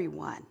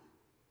everyone.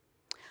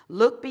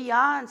 Look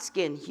beyond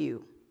skin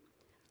hue.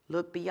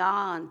 Look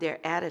beyond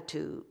their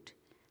attitude,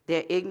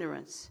 their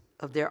ignorance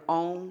of their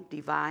own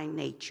divine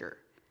nature.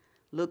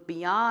 Look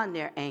beyond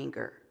their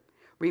anger.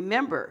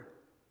 Remember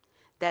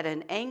that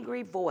an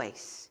angry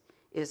voice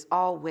is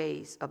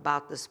always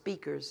about the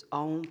speaker's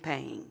own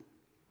pain.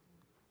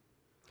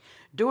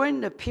 During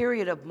the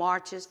period of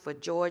marches for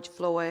George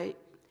Floyd,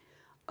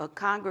 a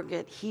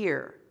congregant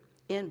here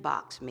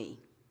inboxed me,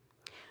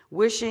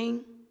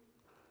 wishing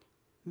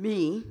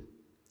me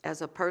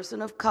as a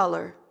person of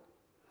color,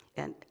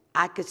 and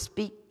I could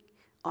speak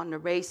on the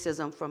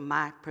racism from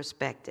my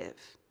perspective.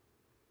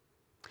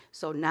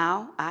 So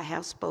now I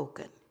have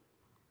spoken.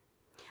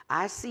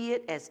 I see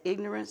it as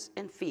ignorance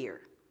and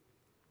fear.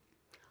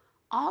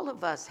 All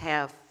of us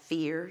have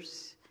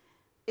fears.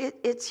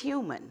 It's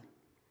human,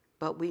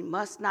 but we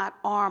must not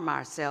arm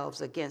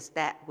ourselves against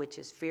that which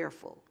is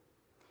fearful.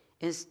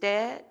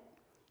 Instead,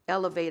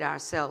 elevate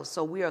ourselves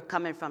so we are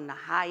coming from the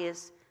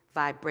highest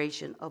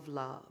vibration of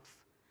love,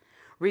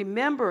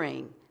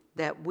 remembering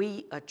that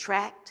we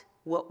attract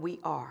what we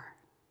are.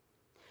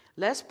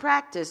 Let's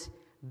practice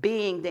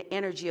being the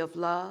energy of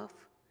love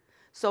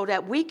so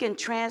that we can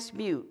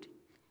transmute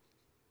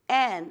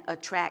and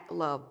attract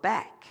love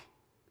back.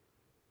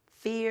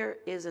 Fear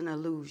is an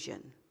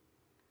illusion.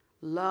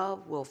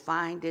 Love will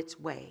find its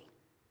way.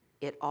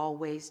 It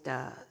always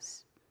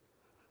does.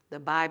 The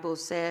Bible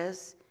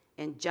says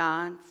in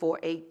John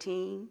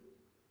 4:18,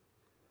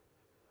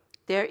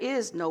 there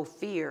is no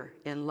fear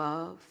in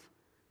love,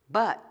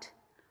 but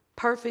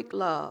perfect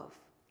love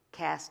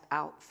casts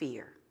out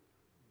fear.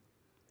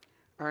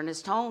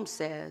 Ernest Holmes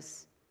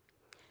says,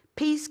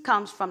 peace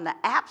comes from the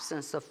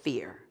absence of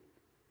fear,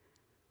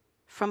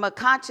 from a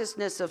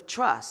consciousness of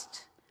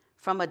trust,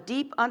 from a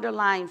deep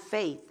underlying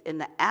faith in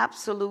the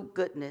absolute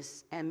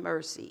goodness and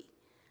mercy,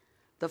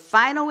 the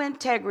final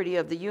integrity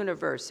of the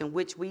universe in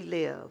which we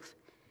live,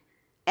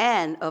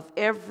 and of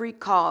every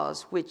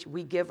cause which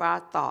we give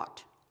our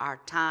thought, our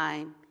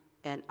time,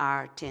 and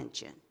our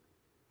attention.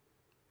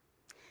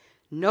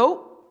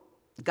 Nope,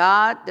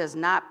 God does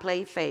not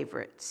play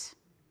favorites.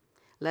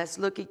 Let's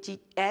look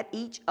at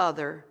each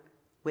other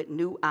with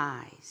new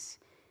eyes,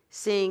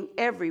 seeing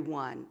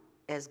everyone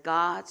as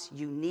God's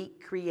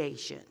unique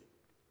creation.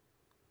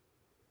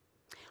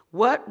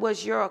 What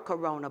was your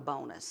corona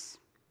bonus?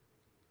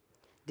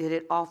 Did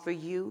it offer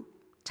you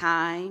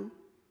time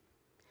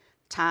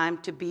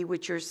to be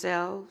with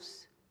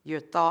yourselves, your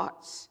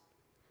thoughts,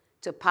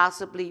 to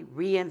possibly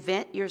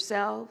reinvent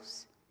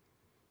yourselves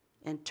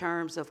in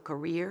terms of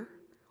career?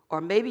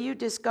 Or maybe you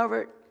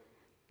discovered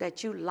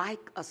that you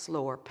like a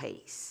slower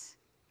pace.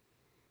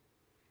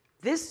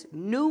 This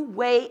new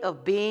way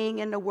of being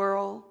in the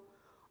world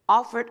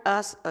offered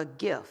us a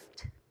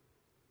gift,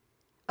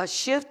 a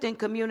shift in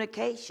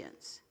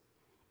communications,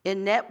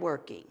 in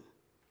networking,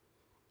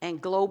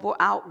 and global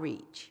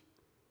outreach,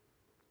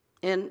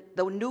 in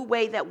the new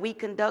way that we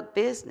conduct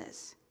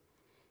business.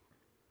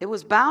 It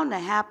was bound to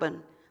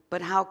happen,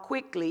 but how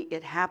quickly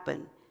it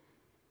happened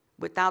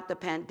without the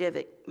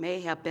pandemic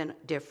may have been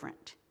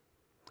different.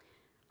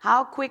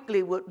 How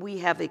quickly would we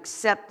have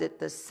accepted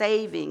the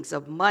savings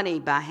of money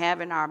by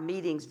having our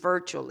meetings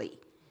virtually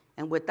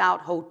and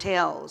without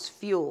hotels,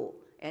 fuel,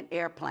 and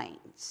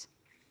airplanes?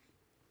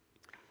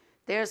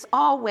 There's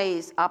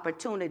always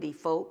opportunity,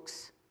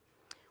 folks.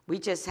 We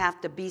just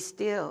have to be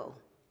still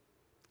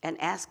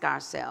and ask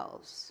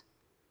ourselves,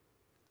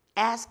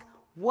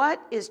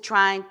 what is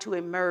trying to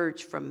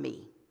emerge from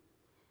me?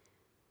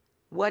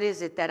 What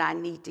is it that I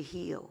need to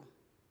heal?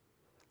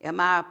 Am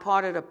I a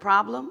part of the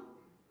problem,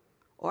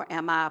 or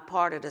am I a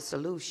part of the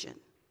solution?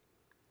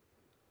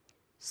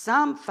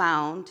 Some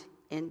found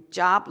in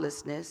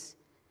joblessness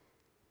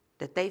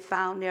that they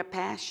found their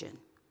passion.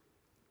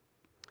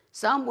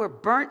 Some were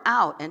burnt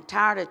out and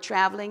tired of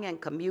traveling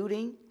and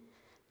commuting.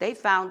 They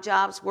found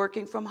jobs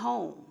working from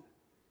home.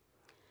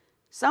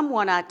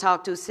 Someone I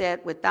talked to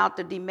said without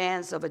the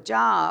demands of a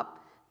job,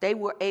 they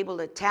were able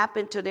to tap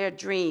into their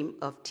dream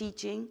of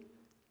teaching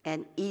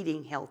and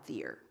eating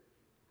healthier.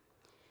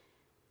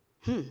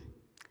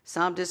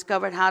 Some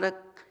discovered how to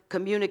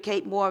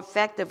communicate more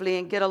effectively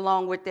and get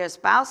along with their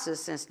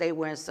spouses since they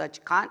were in such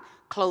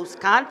close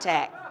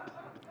contact.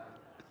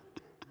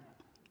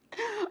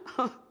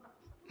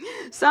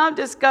 Some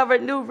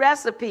discovered new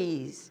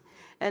recipes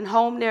and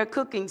honed their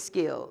cooking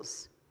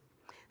skills.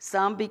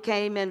 Some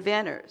became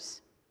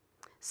inventors.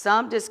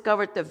 Some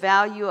discovered the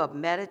value of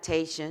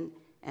meditation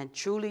and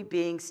truly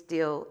being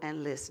still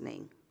and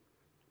listening.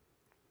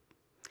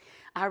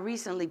 I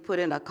recently put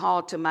in a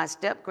call to my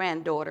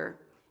step-granddaughter,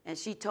 and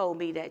she told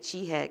me that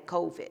she had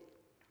COVID.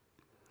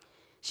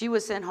 She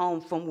was sent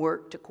home from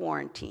work to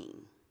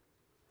quarantine.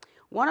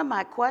 One of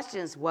my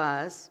questions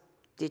was,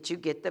 did you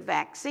get the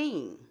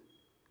vaccine?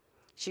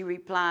 She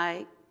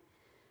replied,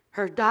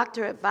 her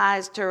doctor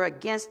advised her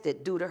against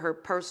it due to her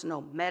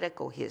personal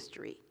medical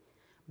history.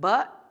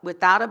 But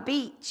without a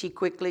beat, she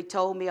quickly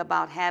told me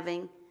about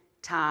having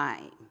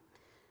time.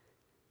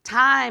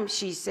 Time,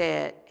 she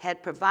said,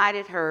 had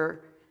provided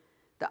her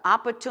the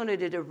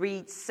opportunity to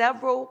read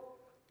several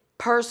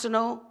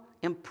personal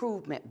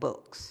improvement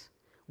books.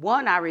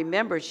 One I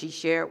remember she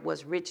shared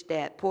was Rich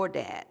Dad, Poor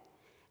Dad.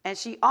 And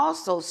she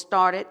also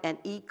started an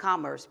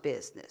e-commerce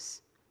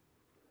business.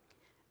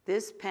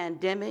 This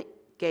pandemic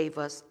gave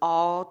us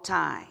all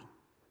time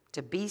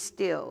to be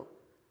still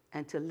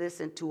and to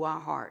listen to our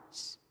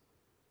hearts.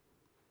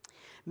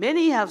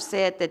 Many have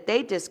said that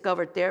they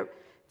discovered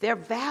their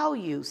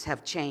values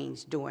have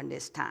changed during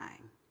this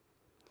time.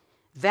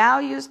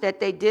 Values that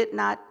they did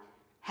not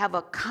have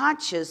a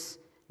conscious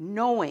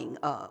knowing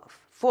of.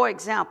 For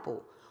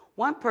example,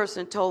 one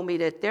person told me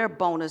that their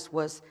bonus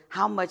was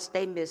how much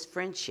they miss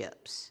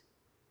friendships.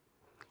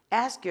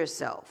 Ask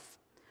yourself,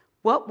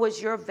 what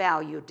was your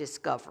value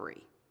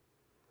discovery?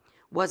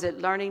 Was it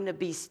learning to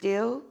be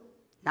still,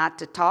 not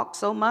to talk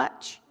so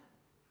much?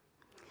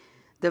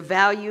 The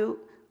value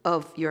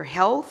of your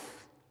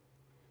health,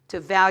 to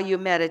value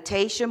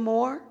meditation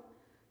more,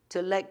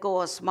 to let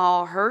go of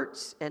small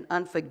hurts and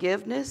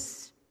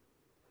unforgiveness?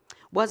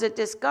 Was it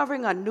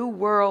discovering a new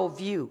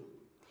worldview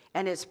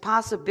and its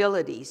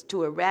possibilities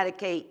to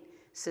eradicate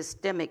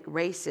systemic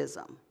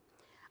racism?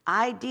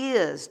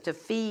 Ideas to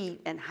feed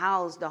and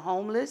house the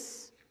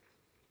homeless?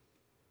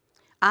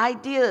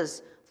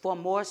 Ideas for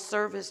more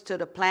service to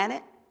the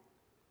planet?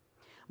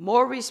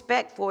 More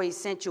respect for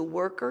essential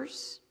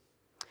workers?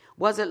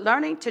 Was it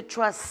learning to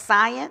trust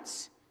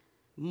science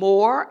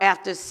more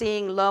after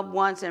seeing loved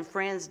ones and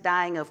friends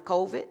dying of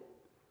COVID?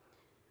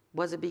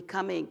 Was it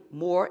becoming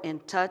more in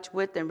touch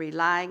with and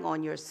relying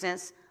on your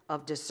sense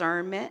of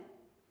discernment?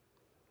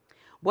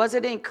 Was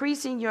it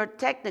increasing your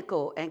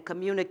technical and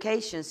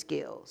communication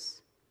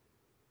skills?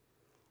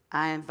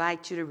 I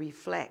invite you to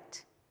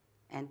reflect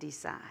and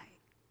decide.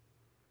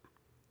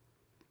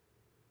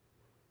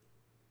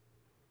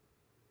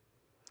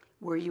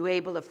 Were you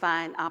able to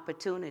find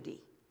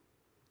opportunity?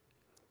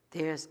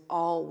 There's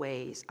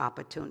always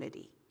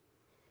opportunity.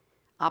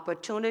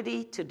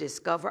 Opportunity to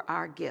discover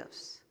our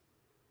gifts.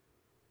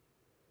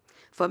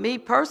 For me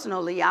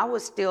personally, I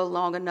was still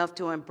long enough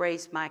to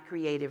embrace my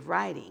creative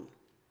writing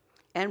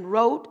and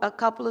wrote a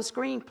couple of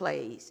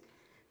screenplays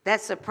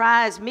that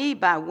surprised me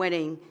by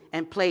winning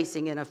and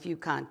placing in a few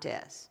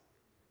contests.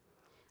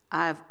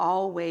 I've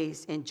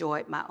always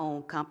enjoyed my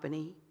own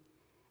company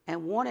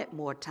and wanted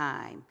more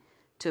time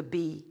to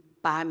be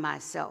by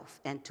myself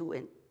and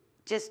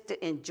just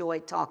to enjoy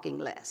talking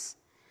less.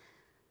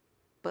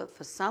 But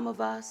for some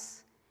of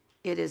us,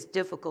 it is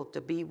difficult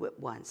to be with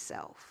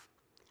oneself.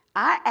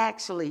 I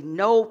actually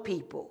know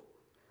people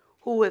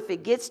who, if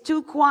it gets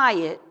too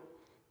quiet,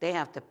 they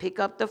have to pick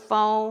up the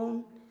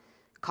phone,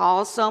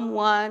 call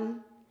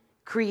someone,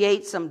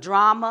 create some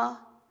drama,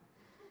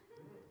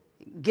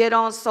 get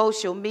on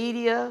social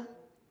media,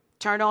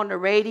 turn on the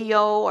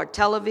radio or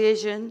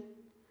television,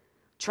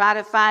 try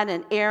to find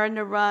an errand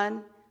to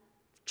run,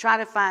 try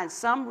to find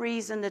some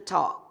reason to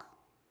talk.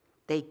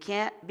 They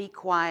can't be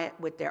quiet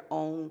with their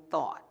own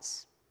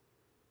thoughts.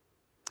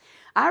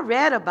 I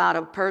read about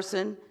a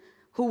person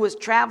who was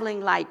traveling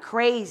like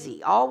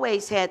crazy,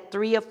 always had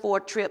 3 or 4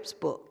 trips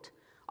booked,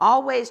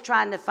 always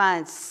trying to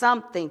find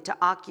something to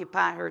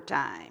occupy her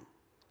time.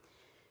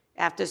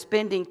 After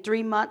spending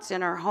 3 months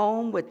in her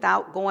home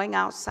without going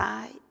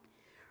outside,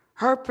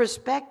 her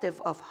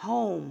perspective of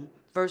home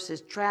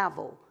versus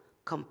travel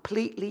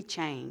completely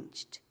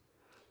changed.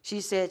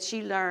 She said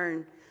she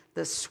learned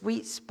the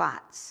sweet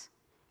spots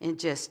in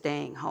just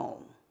staying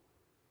home.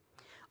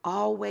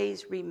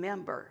 Always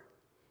remember,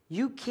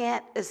 you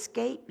can't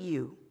escape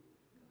you.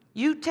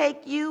 You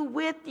take you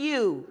with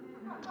you.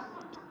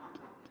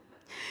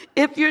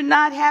 If you're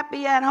not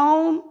happy at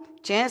home,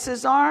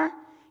 chances are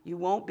you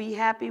won't be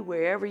happy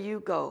wherever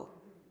you go.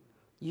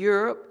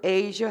 Europe,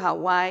 Asia,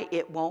 Hawaii,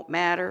 it won't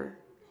matter.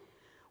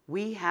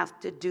 We have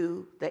to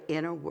do the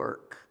inner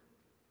work.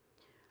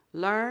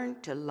 Learn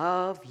to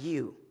love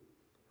you.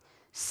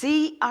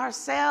 See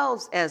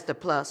ourselves as the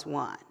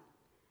 +1.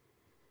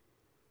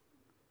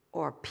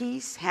 or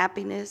peace,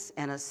 happiness,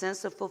 and a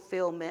sense of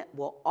fulfillment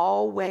will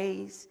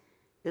always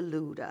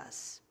elude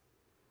us.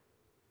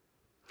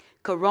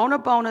 Corona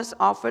Bonus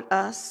offered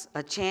us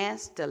a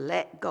chance to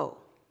let go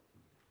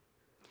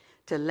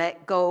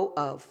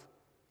of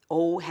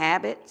old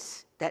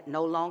habits that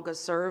no longer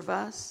serve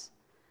us,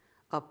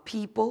 of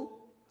people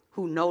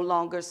who no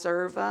longer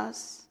serve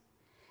us,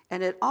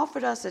 and it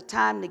offered us a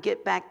time to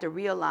get back to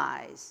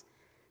realize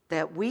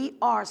that we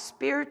are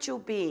spiritual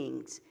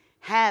beings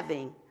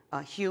having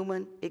a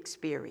human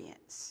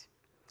experience.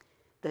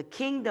 The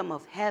kingdom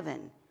of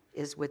heaven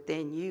is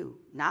within you,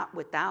 not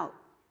without.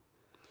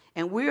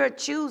 And we are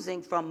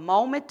choosing from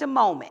moment to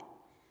moment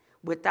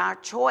with our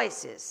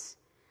choices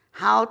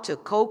how to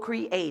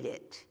co-create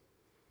it,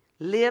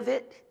 live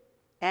it,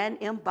 and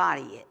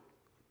embody it.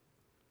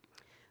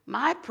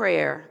 My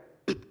prayer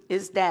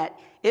is that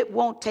it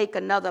won't take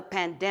another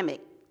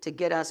pandemic to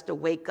get us to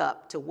wake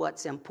up to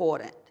what's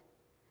important.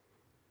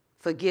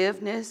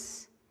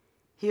 Forgiveness,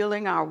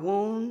 healing our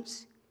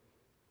wounds,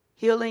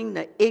 healing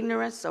the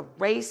ignorance of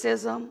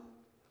racism,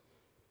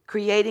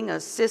 creating a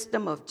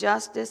system of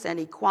justice and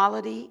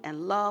equality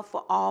and love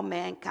for all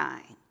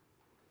mankind.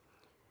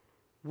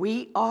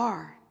 We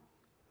are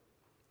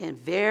in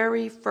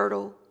very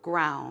fertile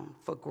ground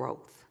for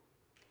growth,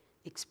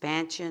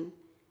 expansion,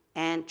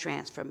 and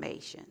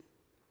transformation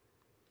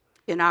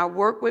in our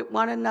work with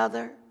one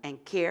another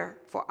and care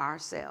for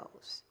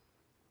ourselves.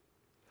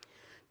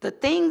 The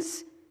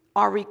things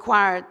are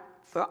required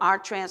for our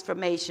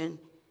transformation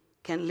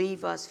can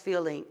leave us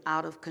feeling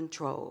out of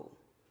control.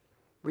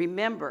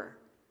 Remember,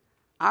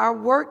 our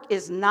work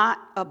is not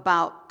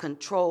about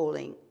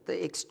controlling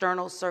the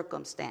external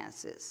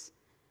circumstances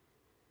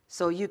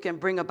so you can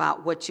bring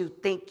about what you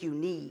think you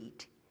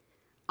need.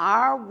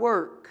 Our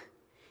work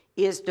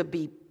is to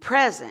be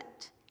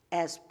present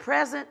as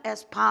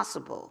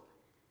possible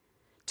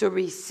to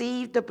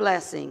receive the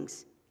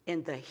blessings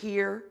in the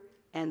here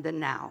and the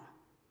now.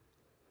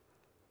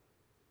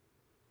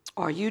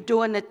 Are you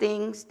doing the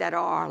things that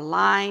are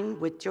aligned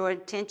with your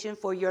intention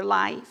for your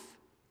life?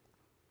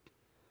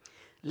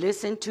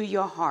 Listen to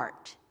your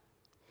heart.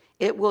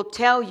 It will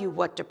tell you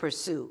what to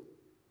pursue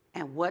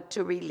and what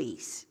to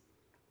release.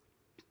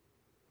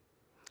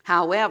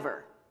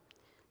 However,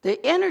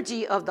 the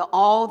energy of the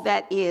all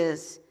that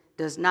is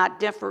does not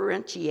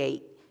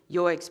differentiate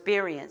your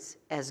experience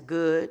as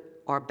good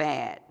or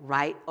bad,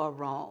 right or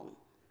wrong,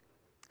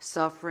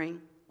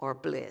 suffering or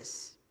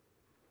bliss.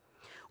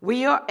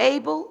 We are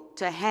able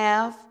to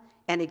have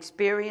an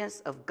experience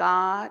of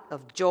God,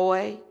 of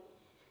joy,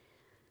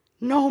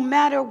 no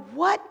matter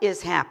what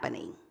is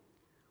happening,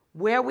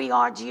 where we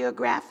are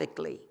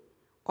geographically,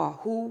 or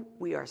who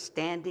we are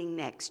standing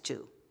next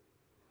to.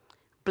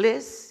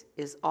 Bliss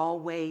is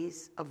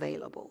always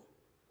available.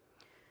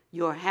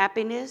 Your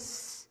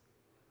happiness,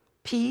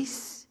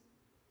 peace,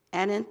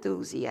 and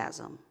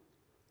enthusiasm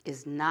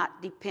is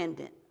not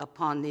dependent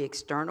upon the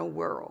external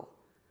world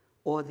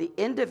or the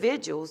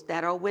individuals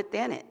that are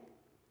within it.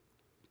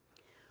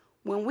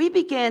 When we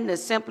begin to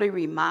simply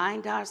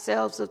remind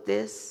ourselves of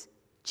this,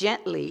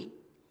 gently,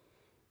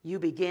 you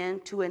begin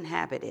to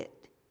inhabit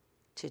it,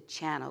 to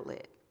channel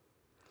it.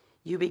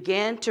 You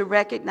begin to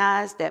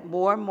recognize that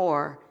more and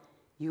more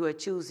you are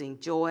choosing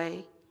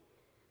joy,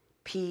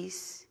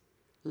 peace,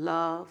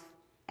 love,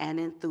 and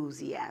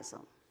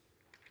enthusiasm.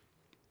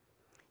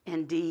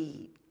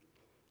 Indeed,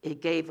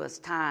 it gave us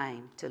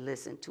time to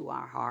listen to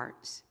our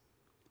hearts.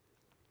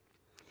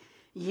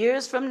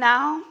 Years from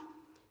now,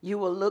 you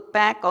will look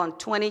back on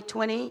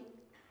 2020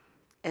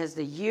 as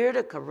the year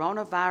the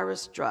coronavirus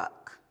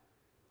struck.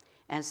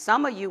 And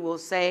some of you will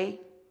say,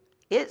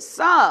 it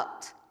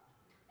sucked,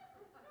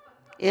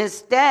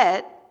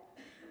 instead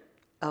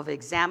of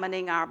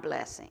examining our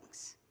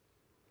blessings.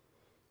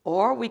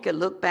 Or we could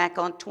look back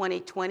on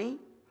 2020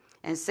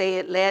 and say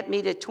it led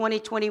me to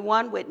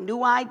 2021 with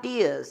new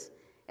ideas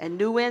and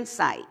new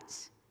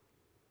insights.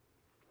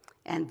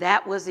 And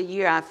that was the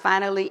year I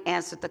finally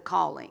answered the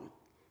calling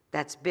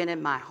that's been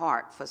in my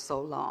heart for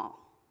so long.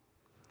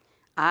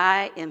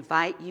 I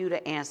invite you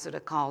to answer the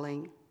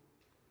calling.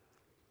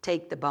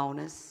 Take the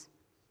bonus.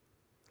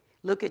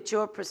 Look at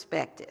your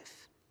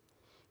perspective.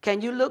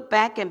 Can you look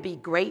back and be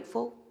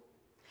grateful?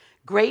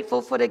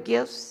 Grateful for the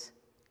gifts,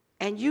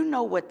 and you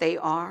know what they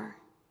are.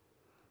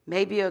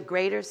 Maybe a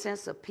greater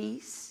sense of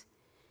peace,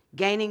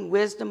 gaining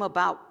wisdom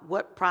about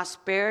what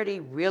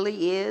prosperity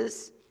really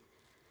is,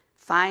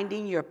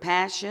 finding your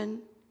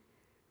passion,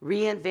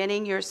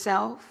 reinventing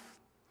yourself,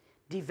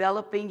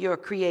 developing your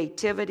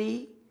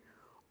creativity,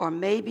 or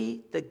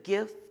maybe the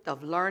gift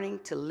of learning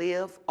to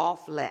live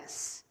off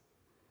less,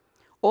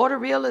 or the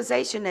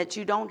realization that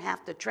you don't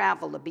have to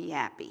travel to be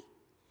happy,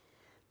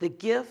 the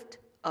gift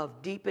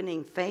of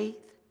deepening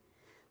faith,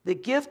 the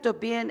gift of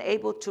being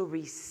able to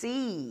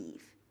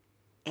receive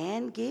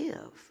and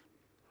give,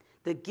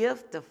 the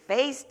gift of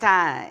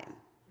FaceTime,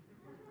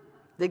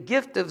 the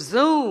gift of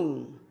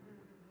Zoom,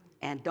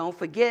 and don't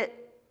forget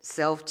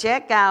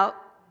self-checkout.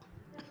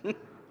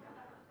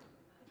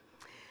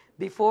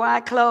 Before I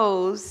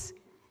close,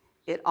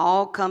 it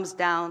all comes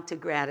down to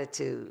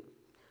gratitude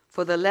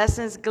for the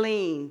lessons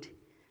gleaned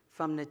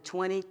from the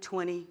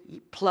 2020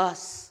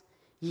 plus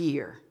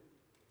year.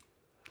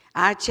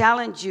 I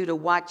challenge you to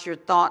watch your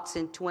thoughts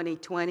in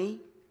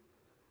 2020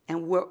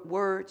 and what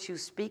words you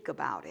speak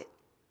about it.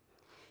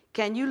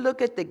 Can you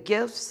look at the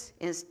gifts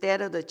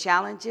instead of the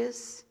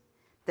challenges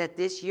that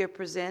this year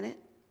presented?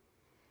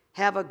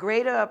 Have a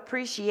greater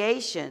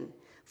appreciation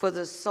for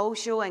the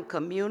social and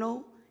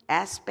communal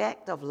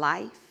aspect of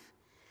life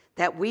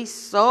that we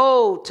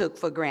so took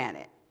for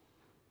granted.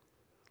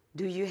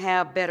 Do you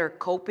have better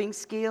coping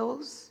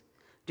skills?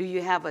 Do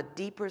you have a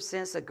deeper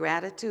sense of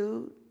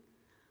gratitude?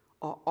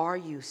 Or are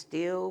you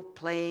still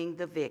playing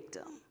the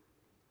victim?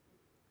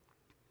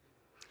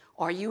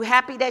 Are you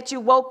happy that you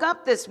woke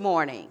up this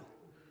morning?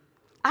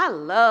 I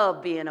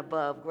love being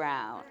above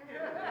ground.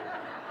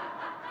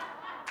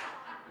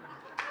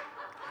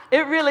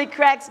 It really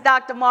cracks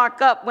Dr.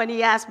 Mark up when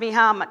he asks me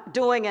how I'm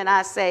doing, and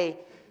I say,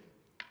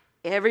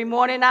 every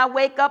morning I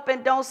wake up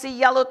and don't see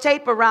yellow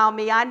tape around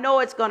me, I know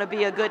it's going to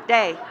be a good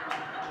day.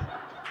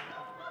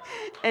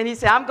 And he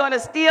said, I'm going to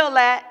steal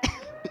that.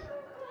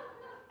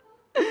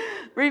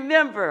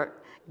 Remember,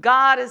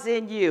 God is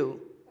in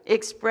you,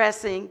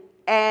 expressing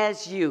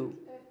as you.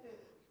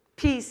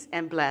 Peace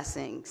and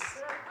blessings.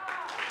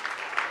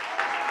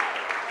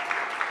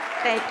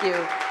 Thank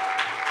you.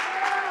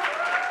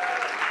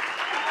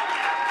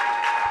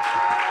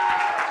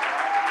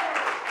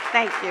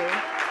 Thank you.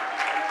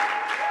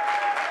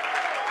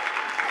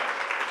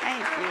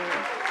 Thank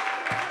you.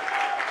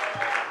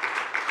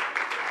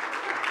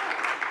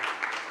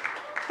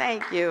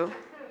 Thank you.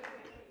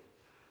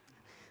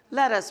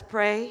 Let us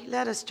pray.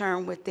 Let us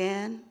turn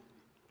within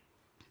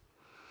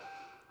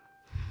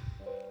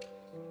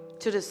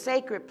to the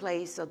sacred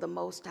place of the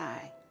Most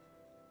High.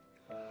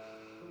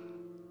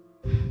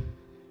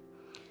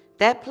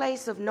 That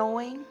place of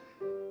knowing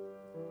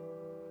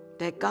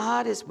that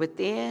God is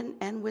within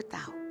and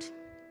without.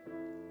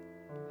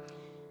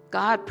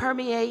 God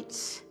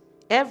permeates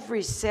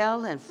every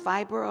cell and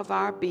fiber of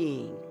our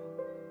being.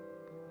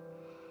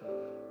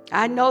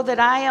 I know that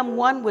I am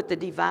one with the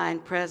divine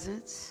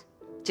presence,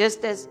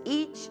 just as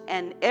each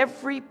and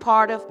every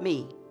part of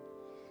me,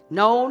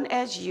 known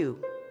as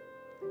you,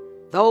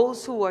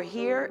 those who are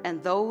here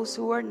and those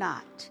who are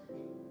not,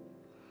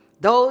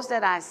 those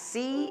that I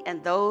see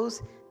and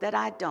those that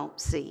I don't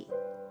see.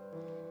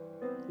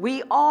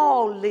 We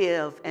all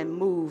live and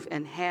move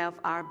and have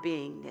our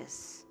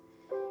beingness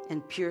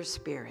in pure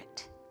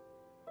spirit.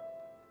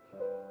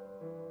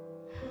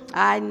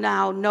 I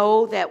now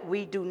know that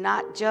we do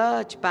not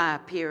judge by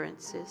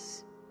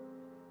appearances,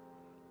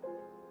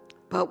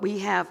 but we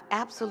have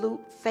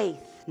absolute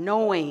faith,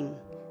 knowing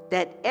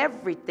that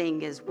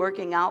everything is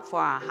working out for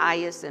our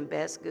highest and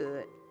best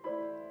good.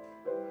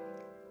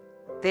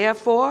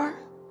 Therefore,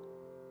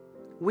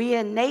 we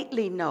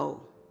innately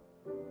know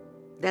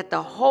that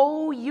the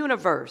whole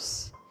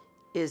universe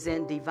is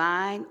in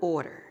divine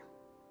order,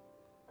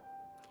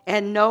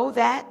 and know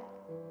that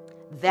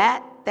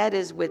that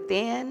is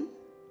within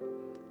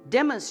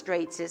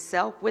demonstrates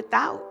itself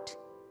without.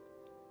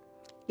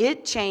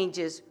 It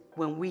changes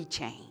when we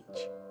change.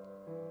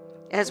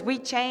 As we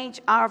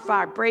change our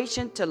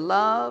vibration to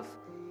love,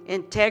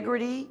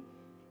 integrity,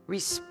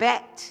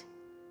 respect,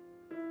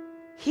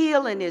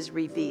 healing is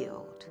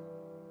revealed.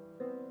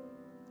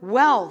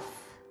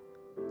 Wealth,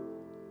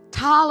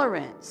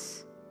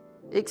 tolerance,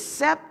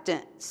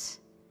 acceptance,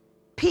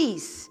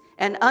 peace,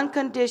 and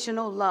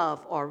unconditional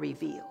love are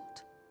revealed.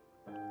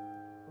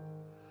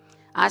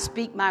 I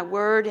speak my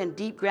word in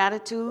deep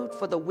gratitude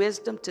for the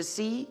wisdom to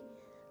see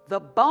the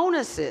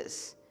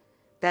bonuses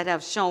that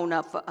have shown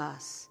up for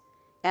us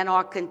and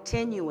are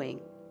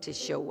continuing to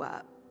show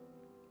up.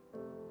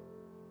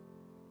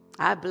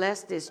 I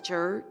bless this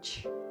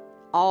church,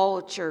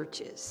 all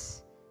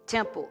churches,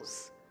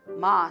 temples,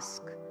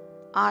 mosques,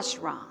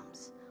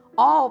 ashrams,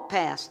 all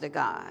paths to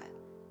God.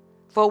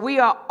 For we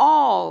are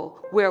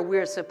all where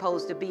we're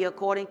supposed to be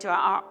according to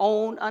our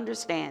own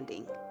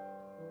understanding.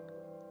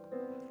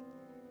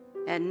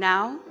 And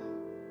now,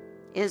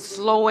 in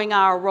slowing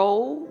our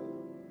roll,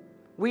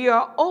 we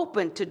are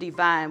open to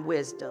divine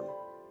wisdom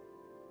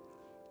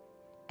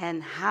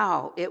and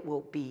how it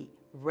will be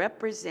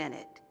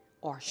represented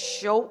or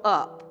show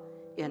up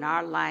in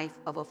our life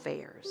of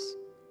affairs.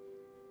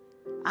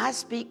 I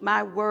speak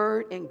my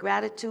word in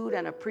gratitude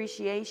and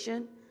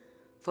appreciation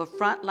for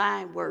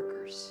frontline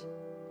workers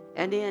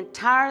and the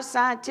entire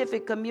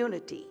scientific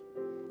community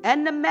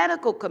and the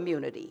medical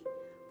community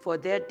for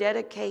their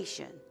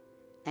dedication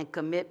and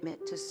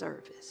commitment to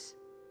service.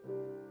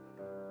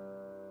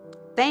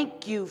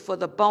 Thank you for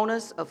the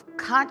bonus of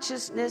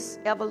consciousness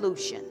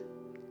evolution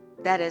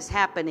that is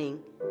happening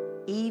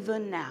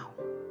even now.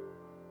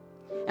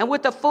 And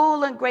with a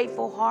full and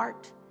grateful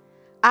heart,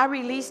 I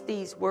release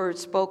these words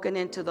spoken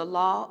into the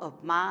law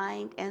of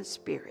mind and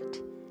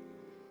spirit.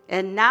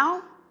 And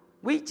now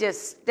we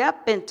just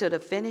step into the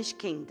finished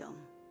kingdom.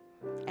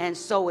 And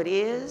so it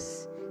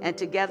is, and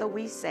together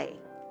we say,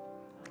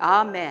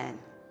 Amen.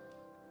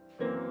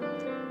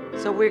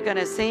 So we're going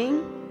to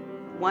sing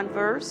one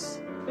verse.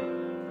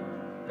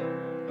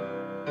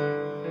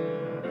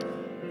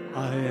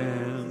 I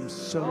am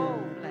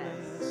so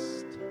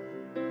blessed.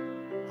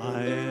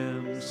 I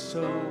am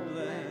so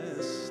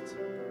blessed.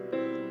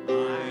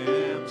 I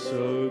am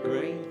so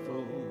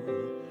grateful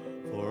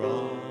for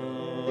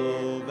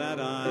all that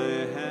I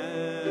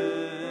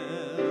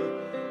have.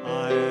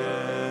 I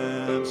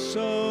am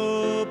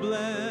so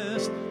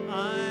blessed.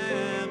 I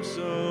am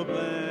so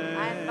blessed.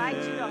 I invite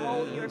you to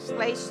hold your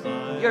place,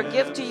 your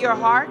gift to your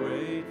heart,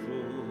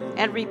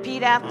 and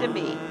repeat after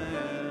me.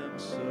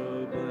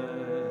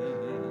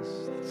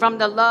 From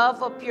the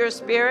love of pure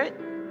spirit,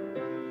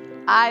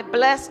 I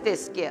bless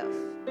this gift.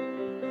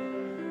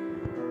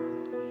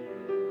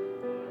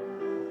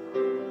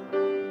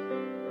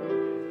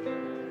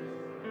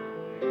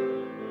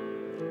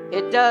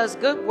 It does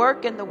good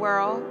work in the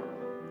world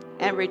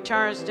and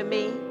returns to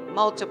me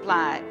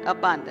multiplied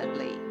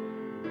abundantly.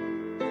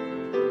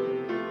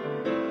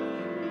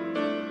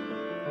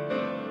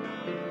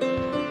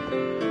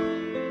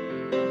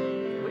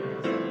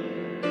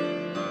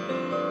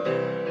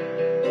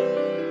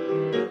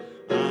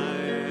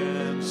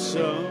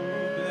 So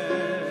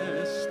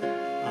blessed,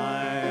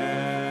 I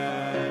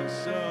am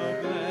so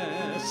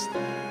blessed.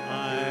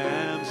 I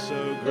am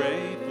so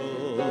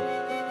grateful.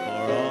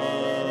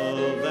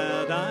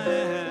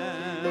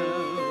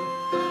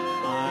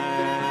 I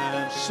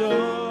am so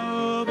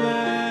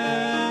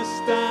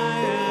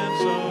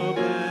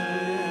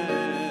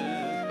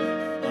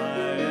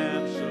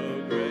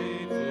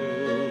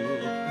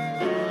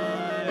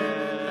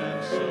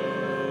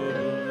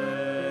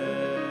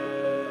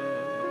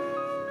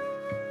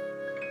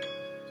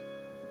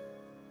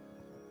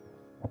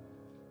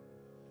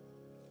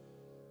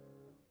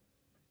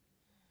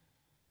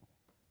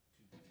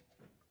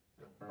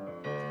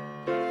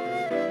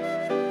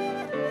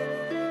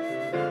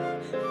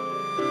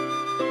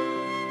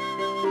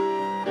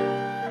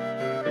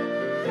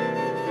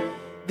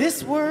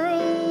This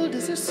world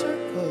is a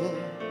circle.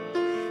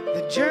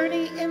 The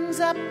journey ends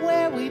up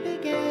where we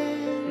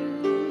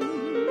began.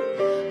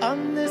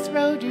 On this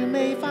road you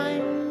may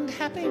find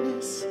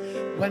happiness.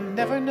 One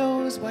never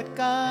knows what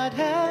God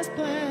has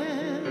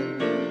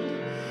planned.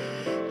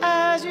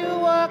 As you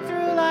walk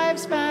through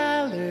life's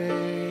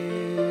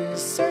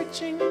valleys,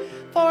 searching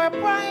for a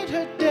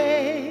brighter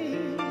day,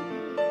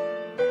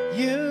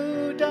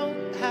 you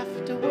don't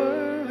have to worry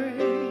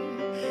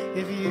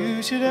if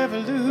you should ever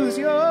lose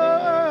your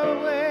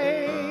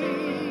way.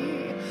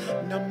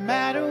 No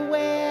matter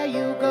where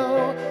you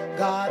go,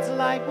 God's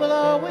light will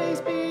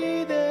always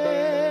be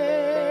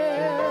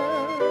there.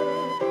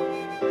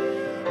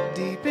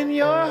 Deep in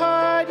your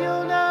heart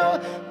you'll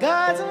know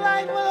God's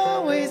light will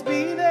always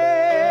be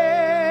there.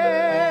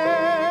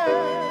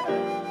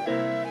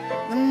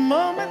 The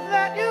moment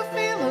that you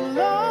feel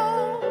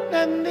alone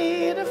and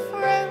need a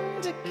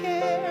friend to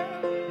care,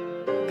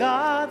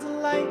 God's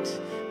light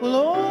will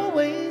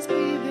always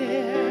be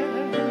there.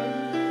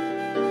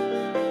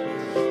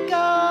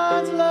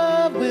 God's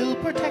love will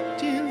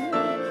protect you.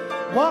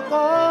 Walk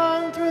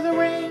on through the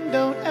rain,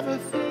 don't ever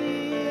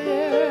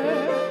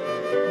fear.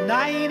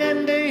 Night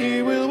and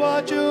day will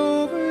watch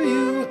over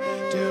you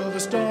till the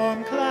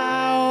storm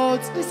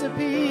clouds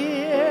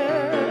disappear.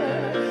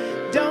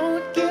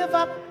 Don't give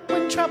up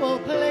when trouble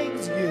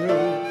plagues you.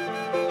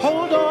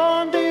 Hold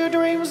on to your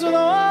dreams with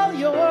all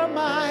your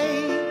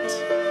might.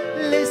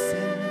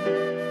 Listen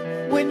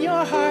when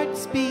your heart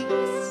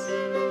speaks,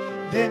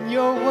 then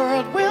your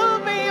world will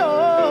be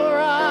alright.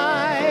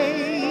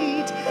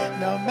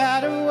 No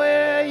matter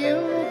where you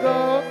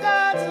go,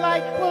 God's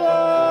light will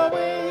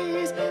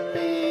always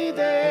be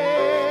there.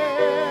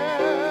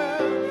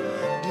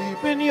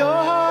 Deep in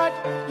your heart,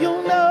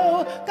 you'll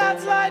know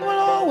God's light will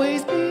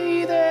always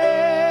be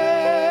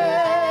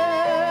there.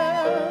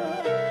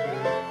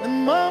 The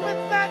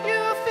moment that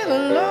you feel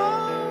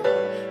alone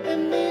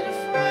and need a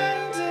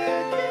friend to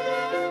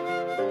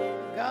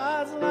care,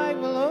 God's light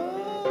will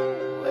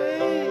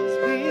always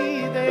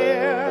be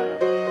there.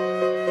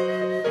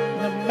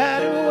 No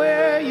matter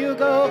where you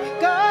go,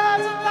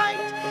 God's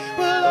light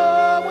will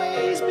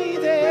always be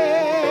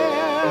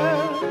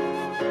there.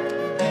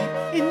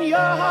 Deep in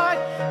your heart,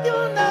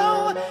 you'll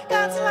know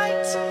God's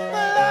light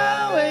will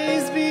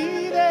always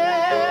be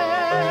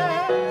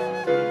there.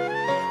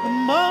 The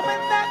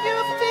moment that you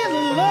feel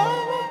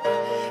alone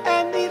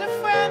and need a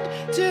friend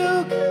to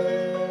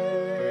care,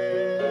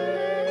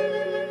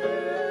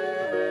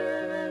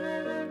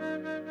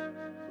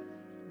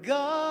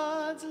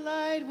 God's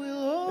light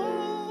will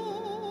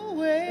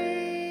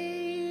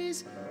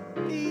always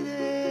be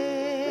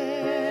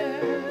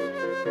there.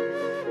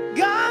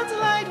 God's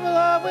light will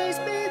always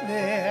be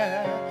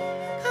there.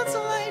 God's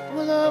light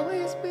will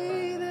always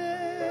be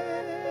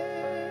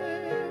there.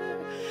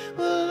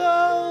 Will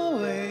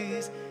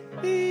always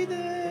be there.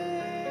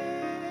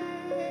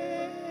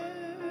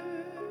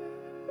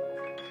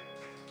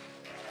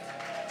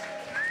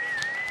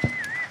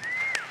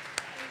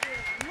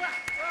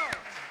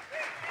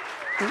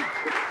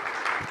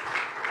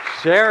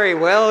 Sherry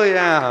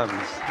Williams.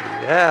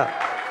 Yeah.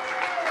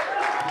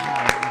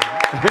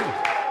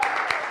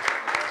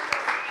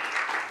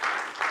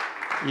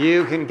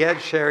 You can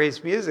get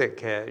Sherry's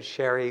music at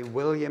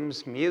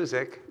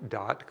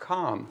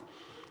sherrywilliamsmusic.com.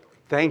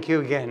 Thank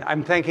you again.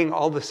 I'm thanking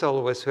all the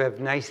soloists who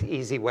have nice,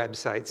 easy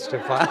websites to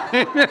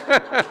find.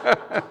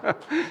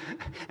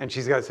 And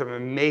she's got some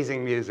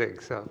amazing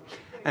music. So,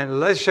 and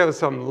let's show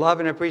some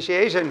love and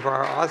appreciation for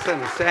our awesome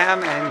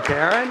Sam and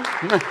Karen.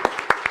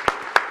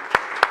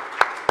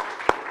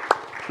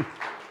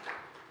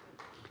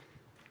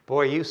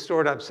 Boy, you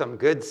stored up some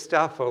good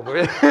stuff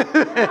over there.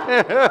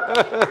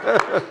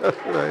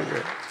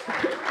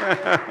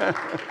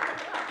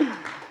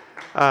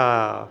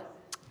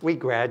 We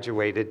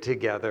graduated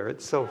together.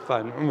 It's so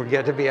fun when we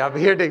get to be up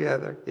here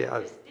together.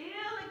 Yes. Still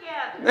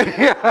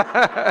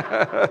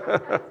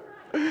together.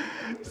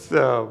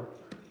 So,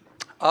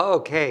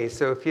 okay,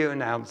 so a few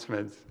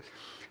announcements.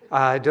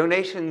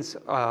 Donations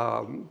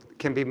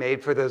can be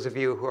made for those of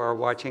you who are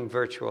watching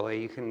virtually.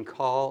 You can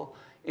call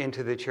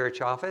into the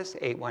church office,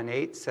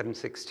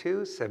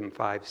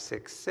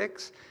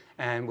 818-762-7566,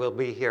 and we'll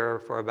be here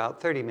for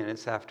about 30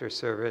 minutes after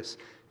service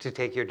to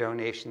take your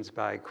donations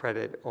by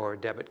credit or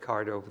debit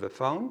card over the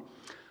phone.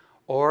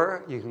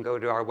 Or you can go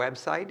to our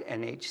website,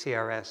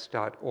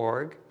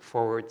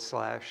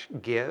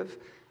 nhcrs.org/give,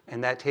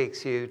 and that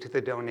takes you to the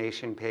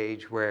donation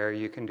page where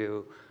you can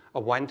do a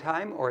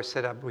one-time or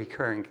set up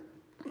recurring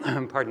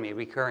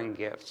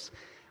gifts.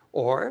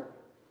 Or,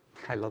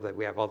 I love that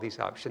we have all these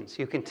options.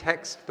 You can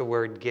text the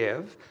word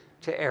give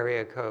to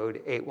area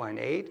code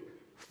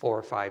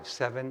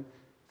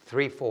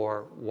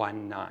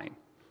 818-457-3419.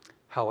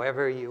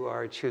 However you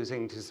are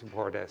choosing to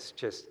support us,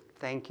 just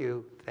thank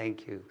you,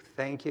 thank you,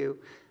 thank you.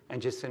 And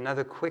just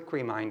another quick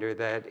reminder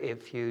that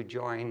if you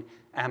join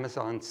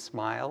Amazon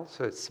Smile,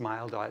 so it's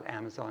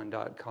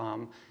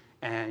smile.amazon.com,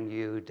 and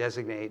you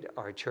designate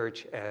our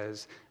church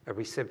as a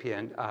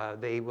recipient,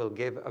 they will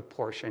give a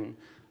portion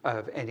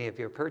of any of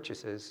your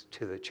purchases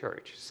to the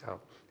church.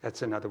 So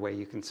that's another way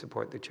you can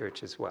support the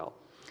church as well.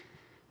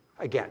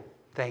 Again,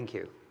 thank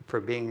you for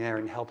being there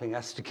and helping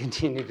us to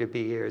continue to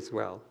be here as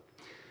well.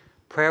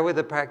 Prayer with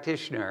a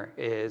Practitioner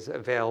is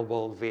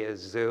available via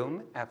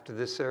Zoom after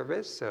the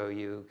service, so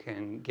you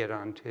can get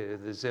onto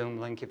the Zoom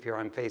link. If you're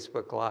on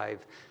Facebook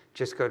Live,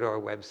 just go to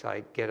our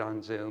website, get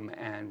on Zoom,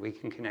 and we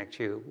can connect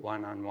you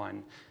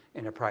one-on-one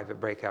in a private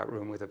breakout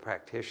room with a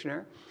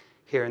practitioner.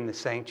 Here in the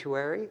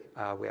sanctuary,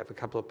 we have a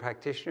couple of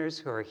practitioners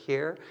who are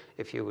here.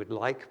 If you would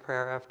like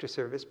prayer after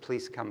service,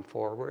 please come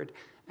forward.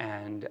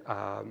 And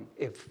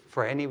if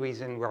for any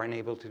reason we're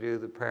unable to do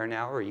the prayer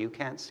now or you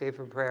can't stay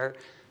for prayer,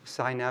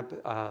 sign up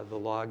the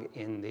log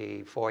in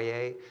the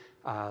foyer.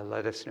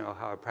 Let us know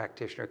how a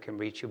practitioner can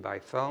reach you by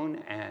phone,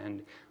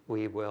 and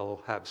we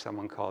will have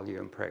someone call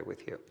you and pray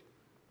with you.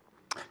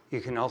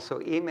 You can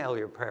also email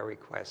your prayer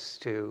requests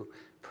to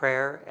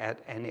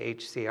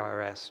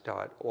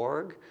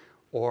prayer@nhcrs.org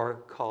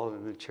or call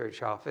in the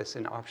church office.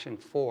 And option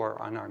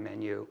 4 on our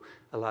menu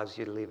allows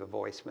you to leave a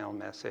voicemail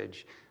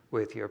message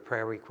with your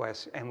prayer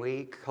requests. And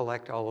we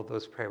collect all of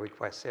those prayer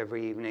requests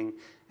every evening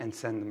and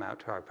send them out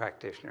to our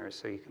practitioners,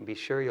 so you can be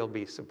sure you'll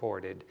be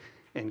supported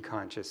in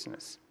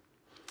consciousness.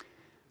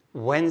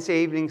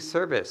 Wednesday evening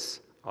service,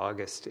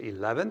 August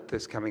 11th,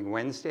 this coming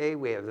Wednesday,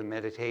 we have the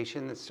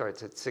meditation that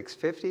starts at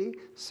 6:50,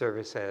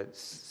 service at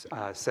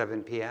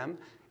 7 p.m.,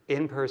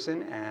 in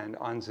person and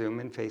on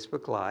Zoom and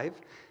Facebook Live.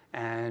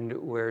 And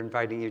we're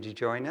inviting you to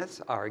join us.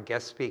 Our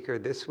guest speaker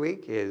this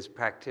week is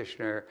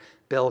practitioner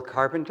Bill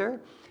Carpenter,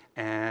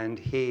 and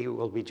he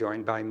will be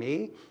joined by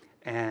me.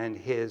 And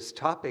his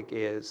topic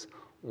is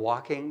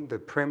walking the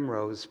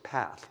primrose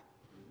path.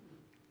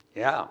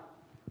 Yeah,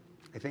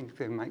 I think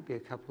there might be a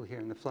couple here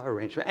in the flower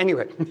arrangement.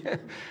 Anyway,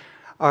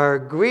 our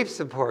grief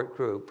support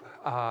group,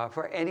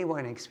 for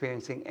anyone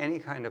experiencing any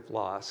kind of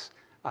loss,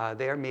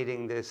 they are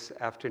meeting this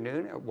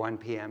afternoon at 1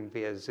 p.m.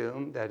 via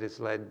Zoom. That is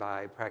led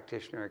by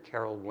practitioner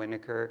Carol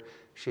Winokur.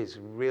 She's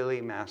really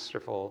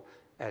masterful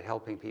at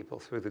helping people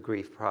through the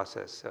grief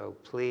process. So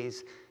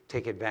please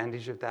take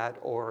advantage of that,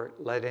 or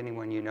let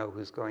anyone you know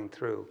who's going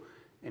through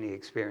any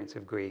experience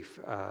of grief,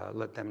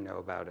 let them know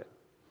about it.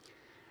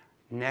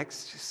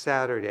 Next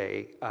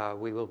Saturday,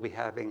 we will be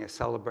having a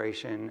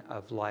celebration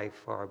of life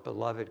for our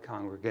beloved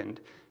congregant,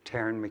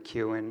 Taryn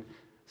McEwen.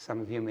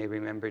 Some of you may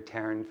remember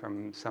Taryn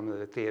from some of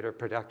the theater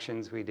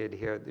productions we did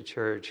here at the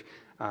church.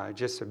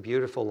 Just a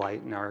beautiful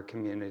light in our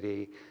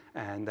community.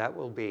 And that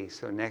will be,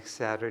 so next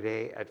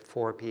Saturday at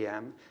 4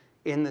 p.m.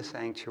 in the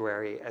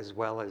sanctuary as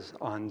well as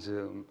on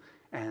Zoom.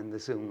 And the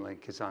Zoom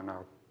link is on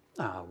our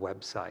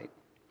website.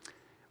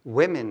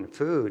 Women,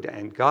 Food,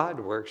 and God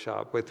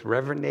workshop with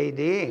Reverend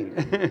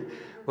Nadine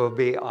will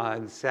be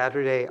on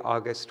Saturday,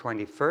 August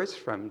 21st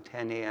from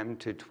 10 a.m.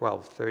 to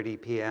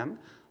 12:30 p.m.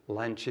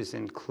 Lunch is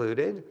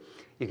included.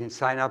 You can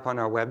sign up on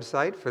our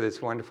website for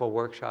this wonderful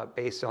workshop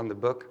based on the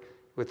book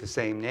with the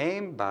same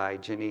name by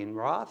Janine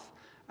Roth.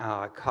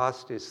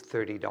 Cost is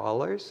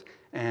 $30,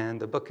 and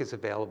the book is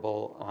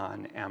available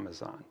on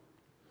Amazon.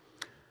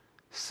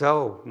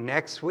 So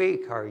next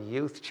week, our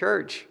youth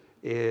church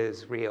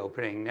is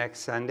reopening next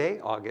Sunday,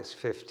 August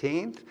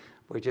 15th.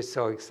 We're just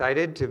so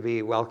excited to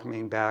be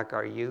welcoming back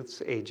our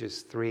youths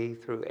ages 3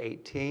 through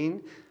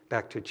 18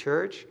 back to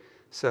church.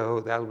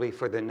 So that'll be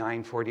for the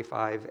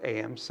 9:45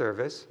 a.m.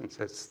 service, since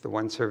that's the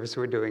one service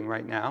we're doing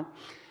right now.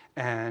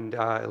 And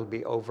it'll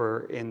be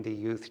over in the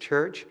youth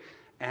church.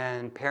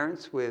 And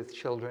parents with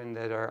children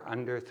that are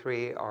under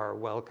 3 are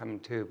welcome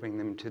to bring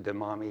them to the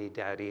mommy,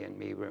 daddy, and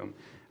me room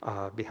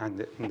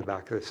in the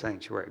back of the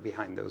sanctuary,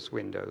 behind those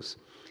windows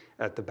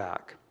at the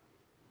back.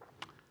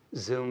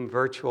 Zoom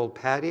virtual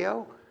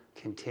patio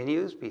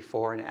continues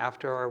before and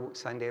after our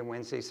Sunday and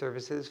Wednesday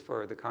services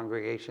for the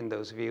congregation.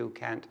 Those of you who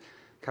can't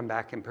come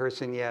back in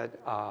person yet,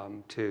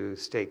 to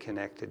stay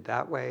connected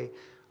that way.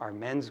 Our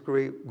men's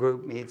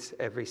group meets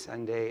every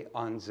Sunday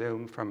on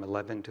Zoom from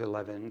 11 to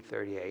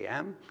 11:30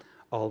 a.m.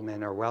 All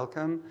men are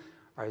welcome.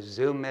 Our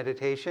Zoom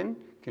meditation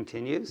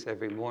continues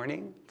every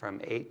morning from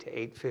 8 to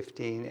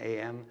 8:15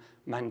 a.m.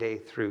 Monday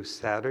through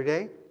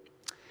Saturday.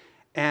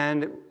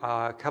 And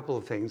a couple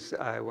of things.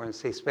 I want to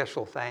say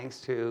special thanks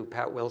to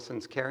Pat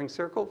Wilson's Caring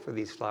Circle for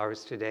these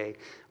flowers today,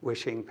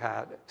 wishing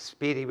Pat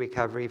speedy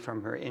recovery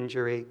from her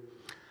injury.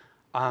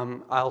 I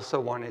also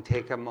want to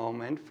take a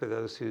moment, for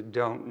those who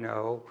don't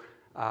know,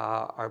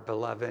 our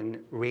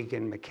beloved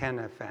Regan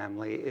McKenna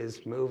family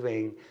is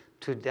moving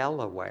to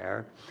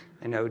Delaware.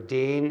 I know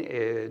Dean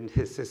and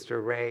his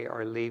sister Ray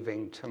are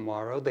leaving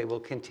tomorrow. They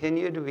will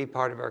continue to be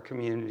part of our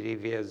community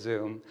via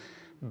Zoom.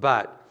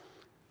 But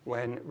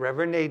when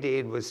Reverend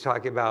Nadine was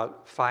talking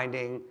about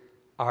finding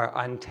our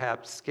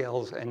untapped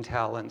skills and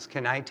talents,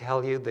 can I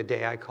tell you, the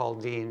day I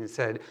called Dean and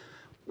said,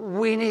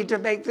 we need to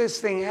make this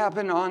thing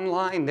happen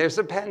online. There's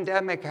a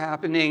pandemic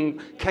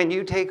happening. Can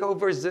you take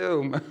over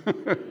Zoom?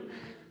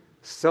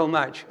 So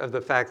much of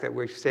the fact that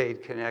we've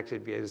stayed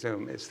connected via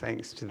Zoom is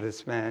thanks to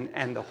this man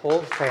and the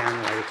whole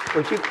family.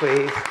 Would you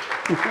please?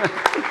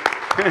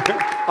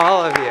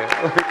 All of you.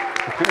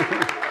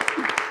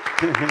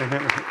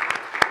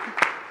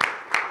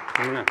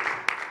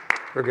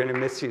 We're going to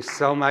miss you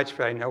so much,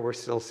 but I know we're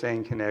still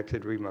staying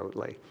connected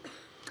remotely.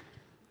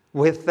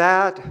 With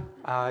that,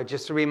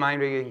 just a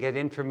reminder, you can get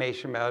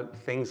information about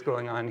things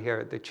going on here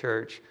at the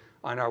church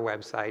on our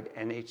website,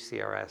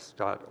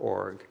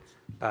 NHCRS.org.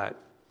 But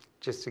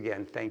just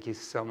again, thank you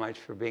so much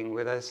for being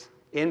with us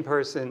in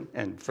person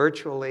and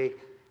virtually.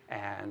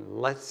 And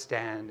let's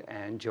stand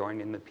and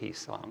join in the peace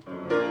song.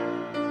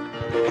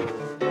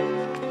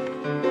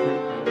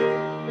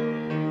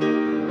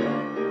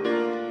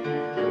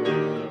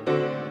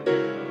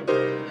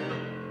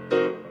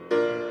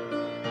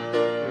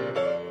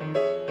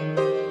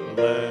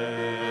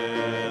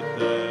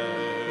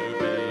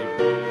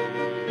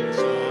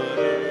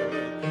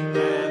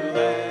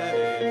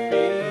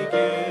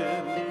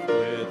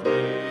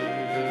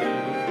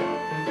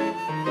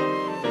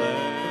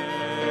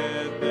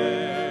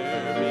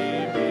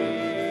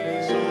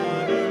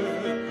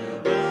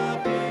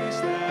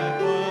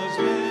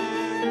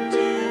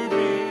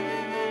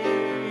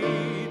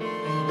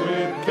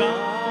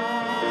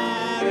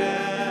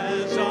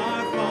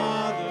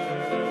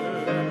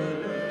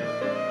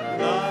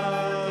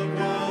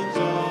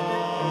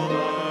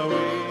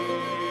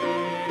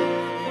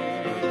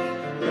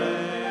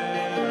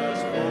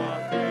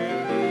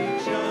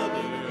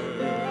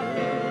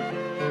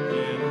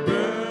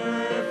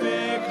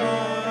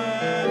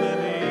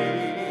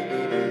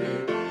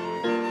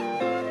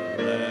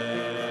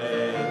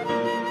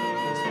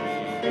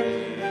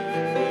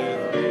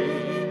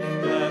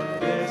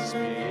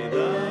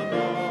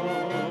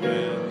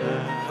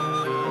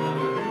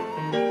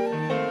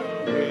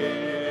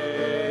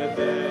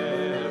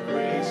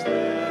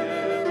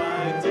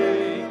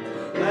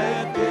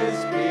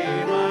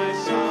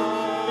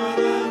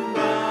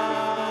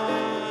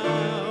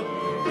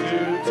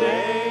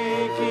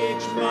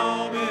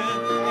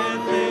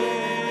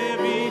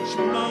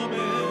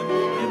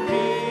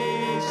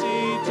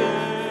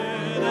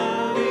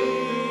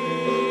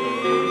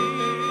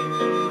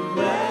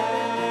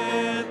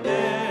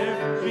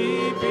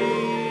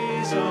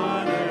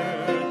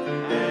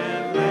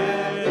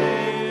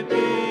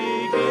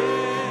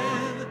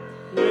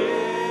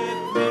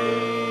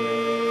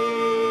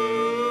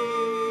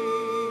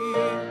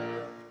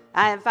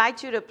 I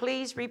invite you to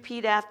please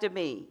repeat after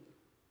me.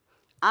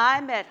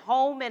 I'm at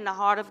home in the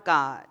heart of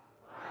God.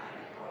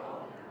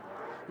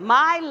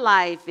 My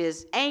life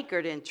is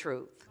anchored in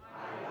truth.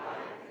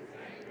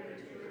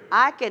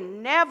 I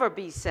can never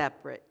be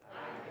separate.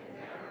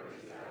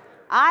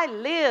 I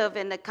live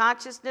in the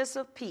consciousness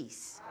of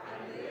peace.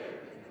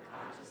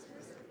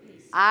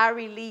 I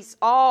release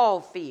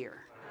all fear.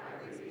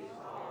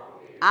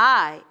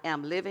 I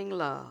am living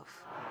love.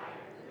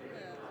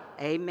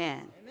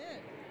 Amen.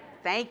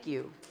 Thank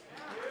you.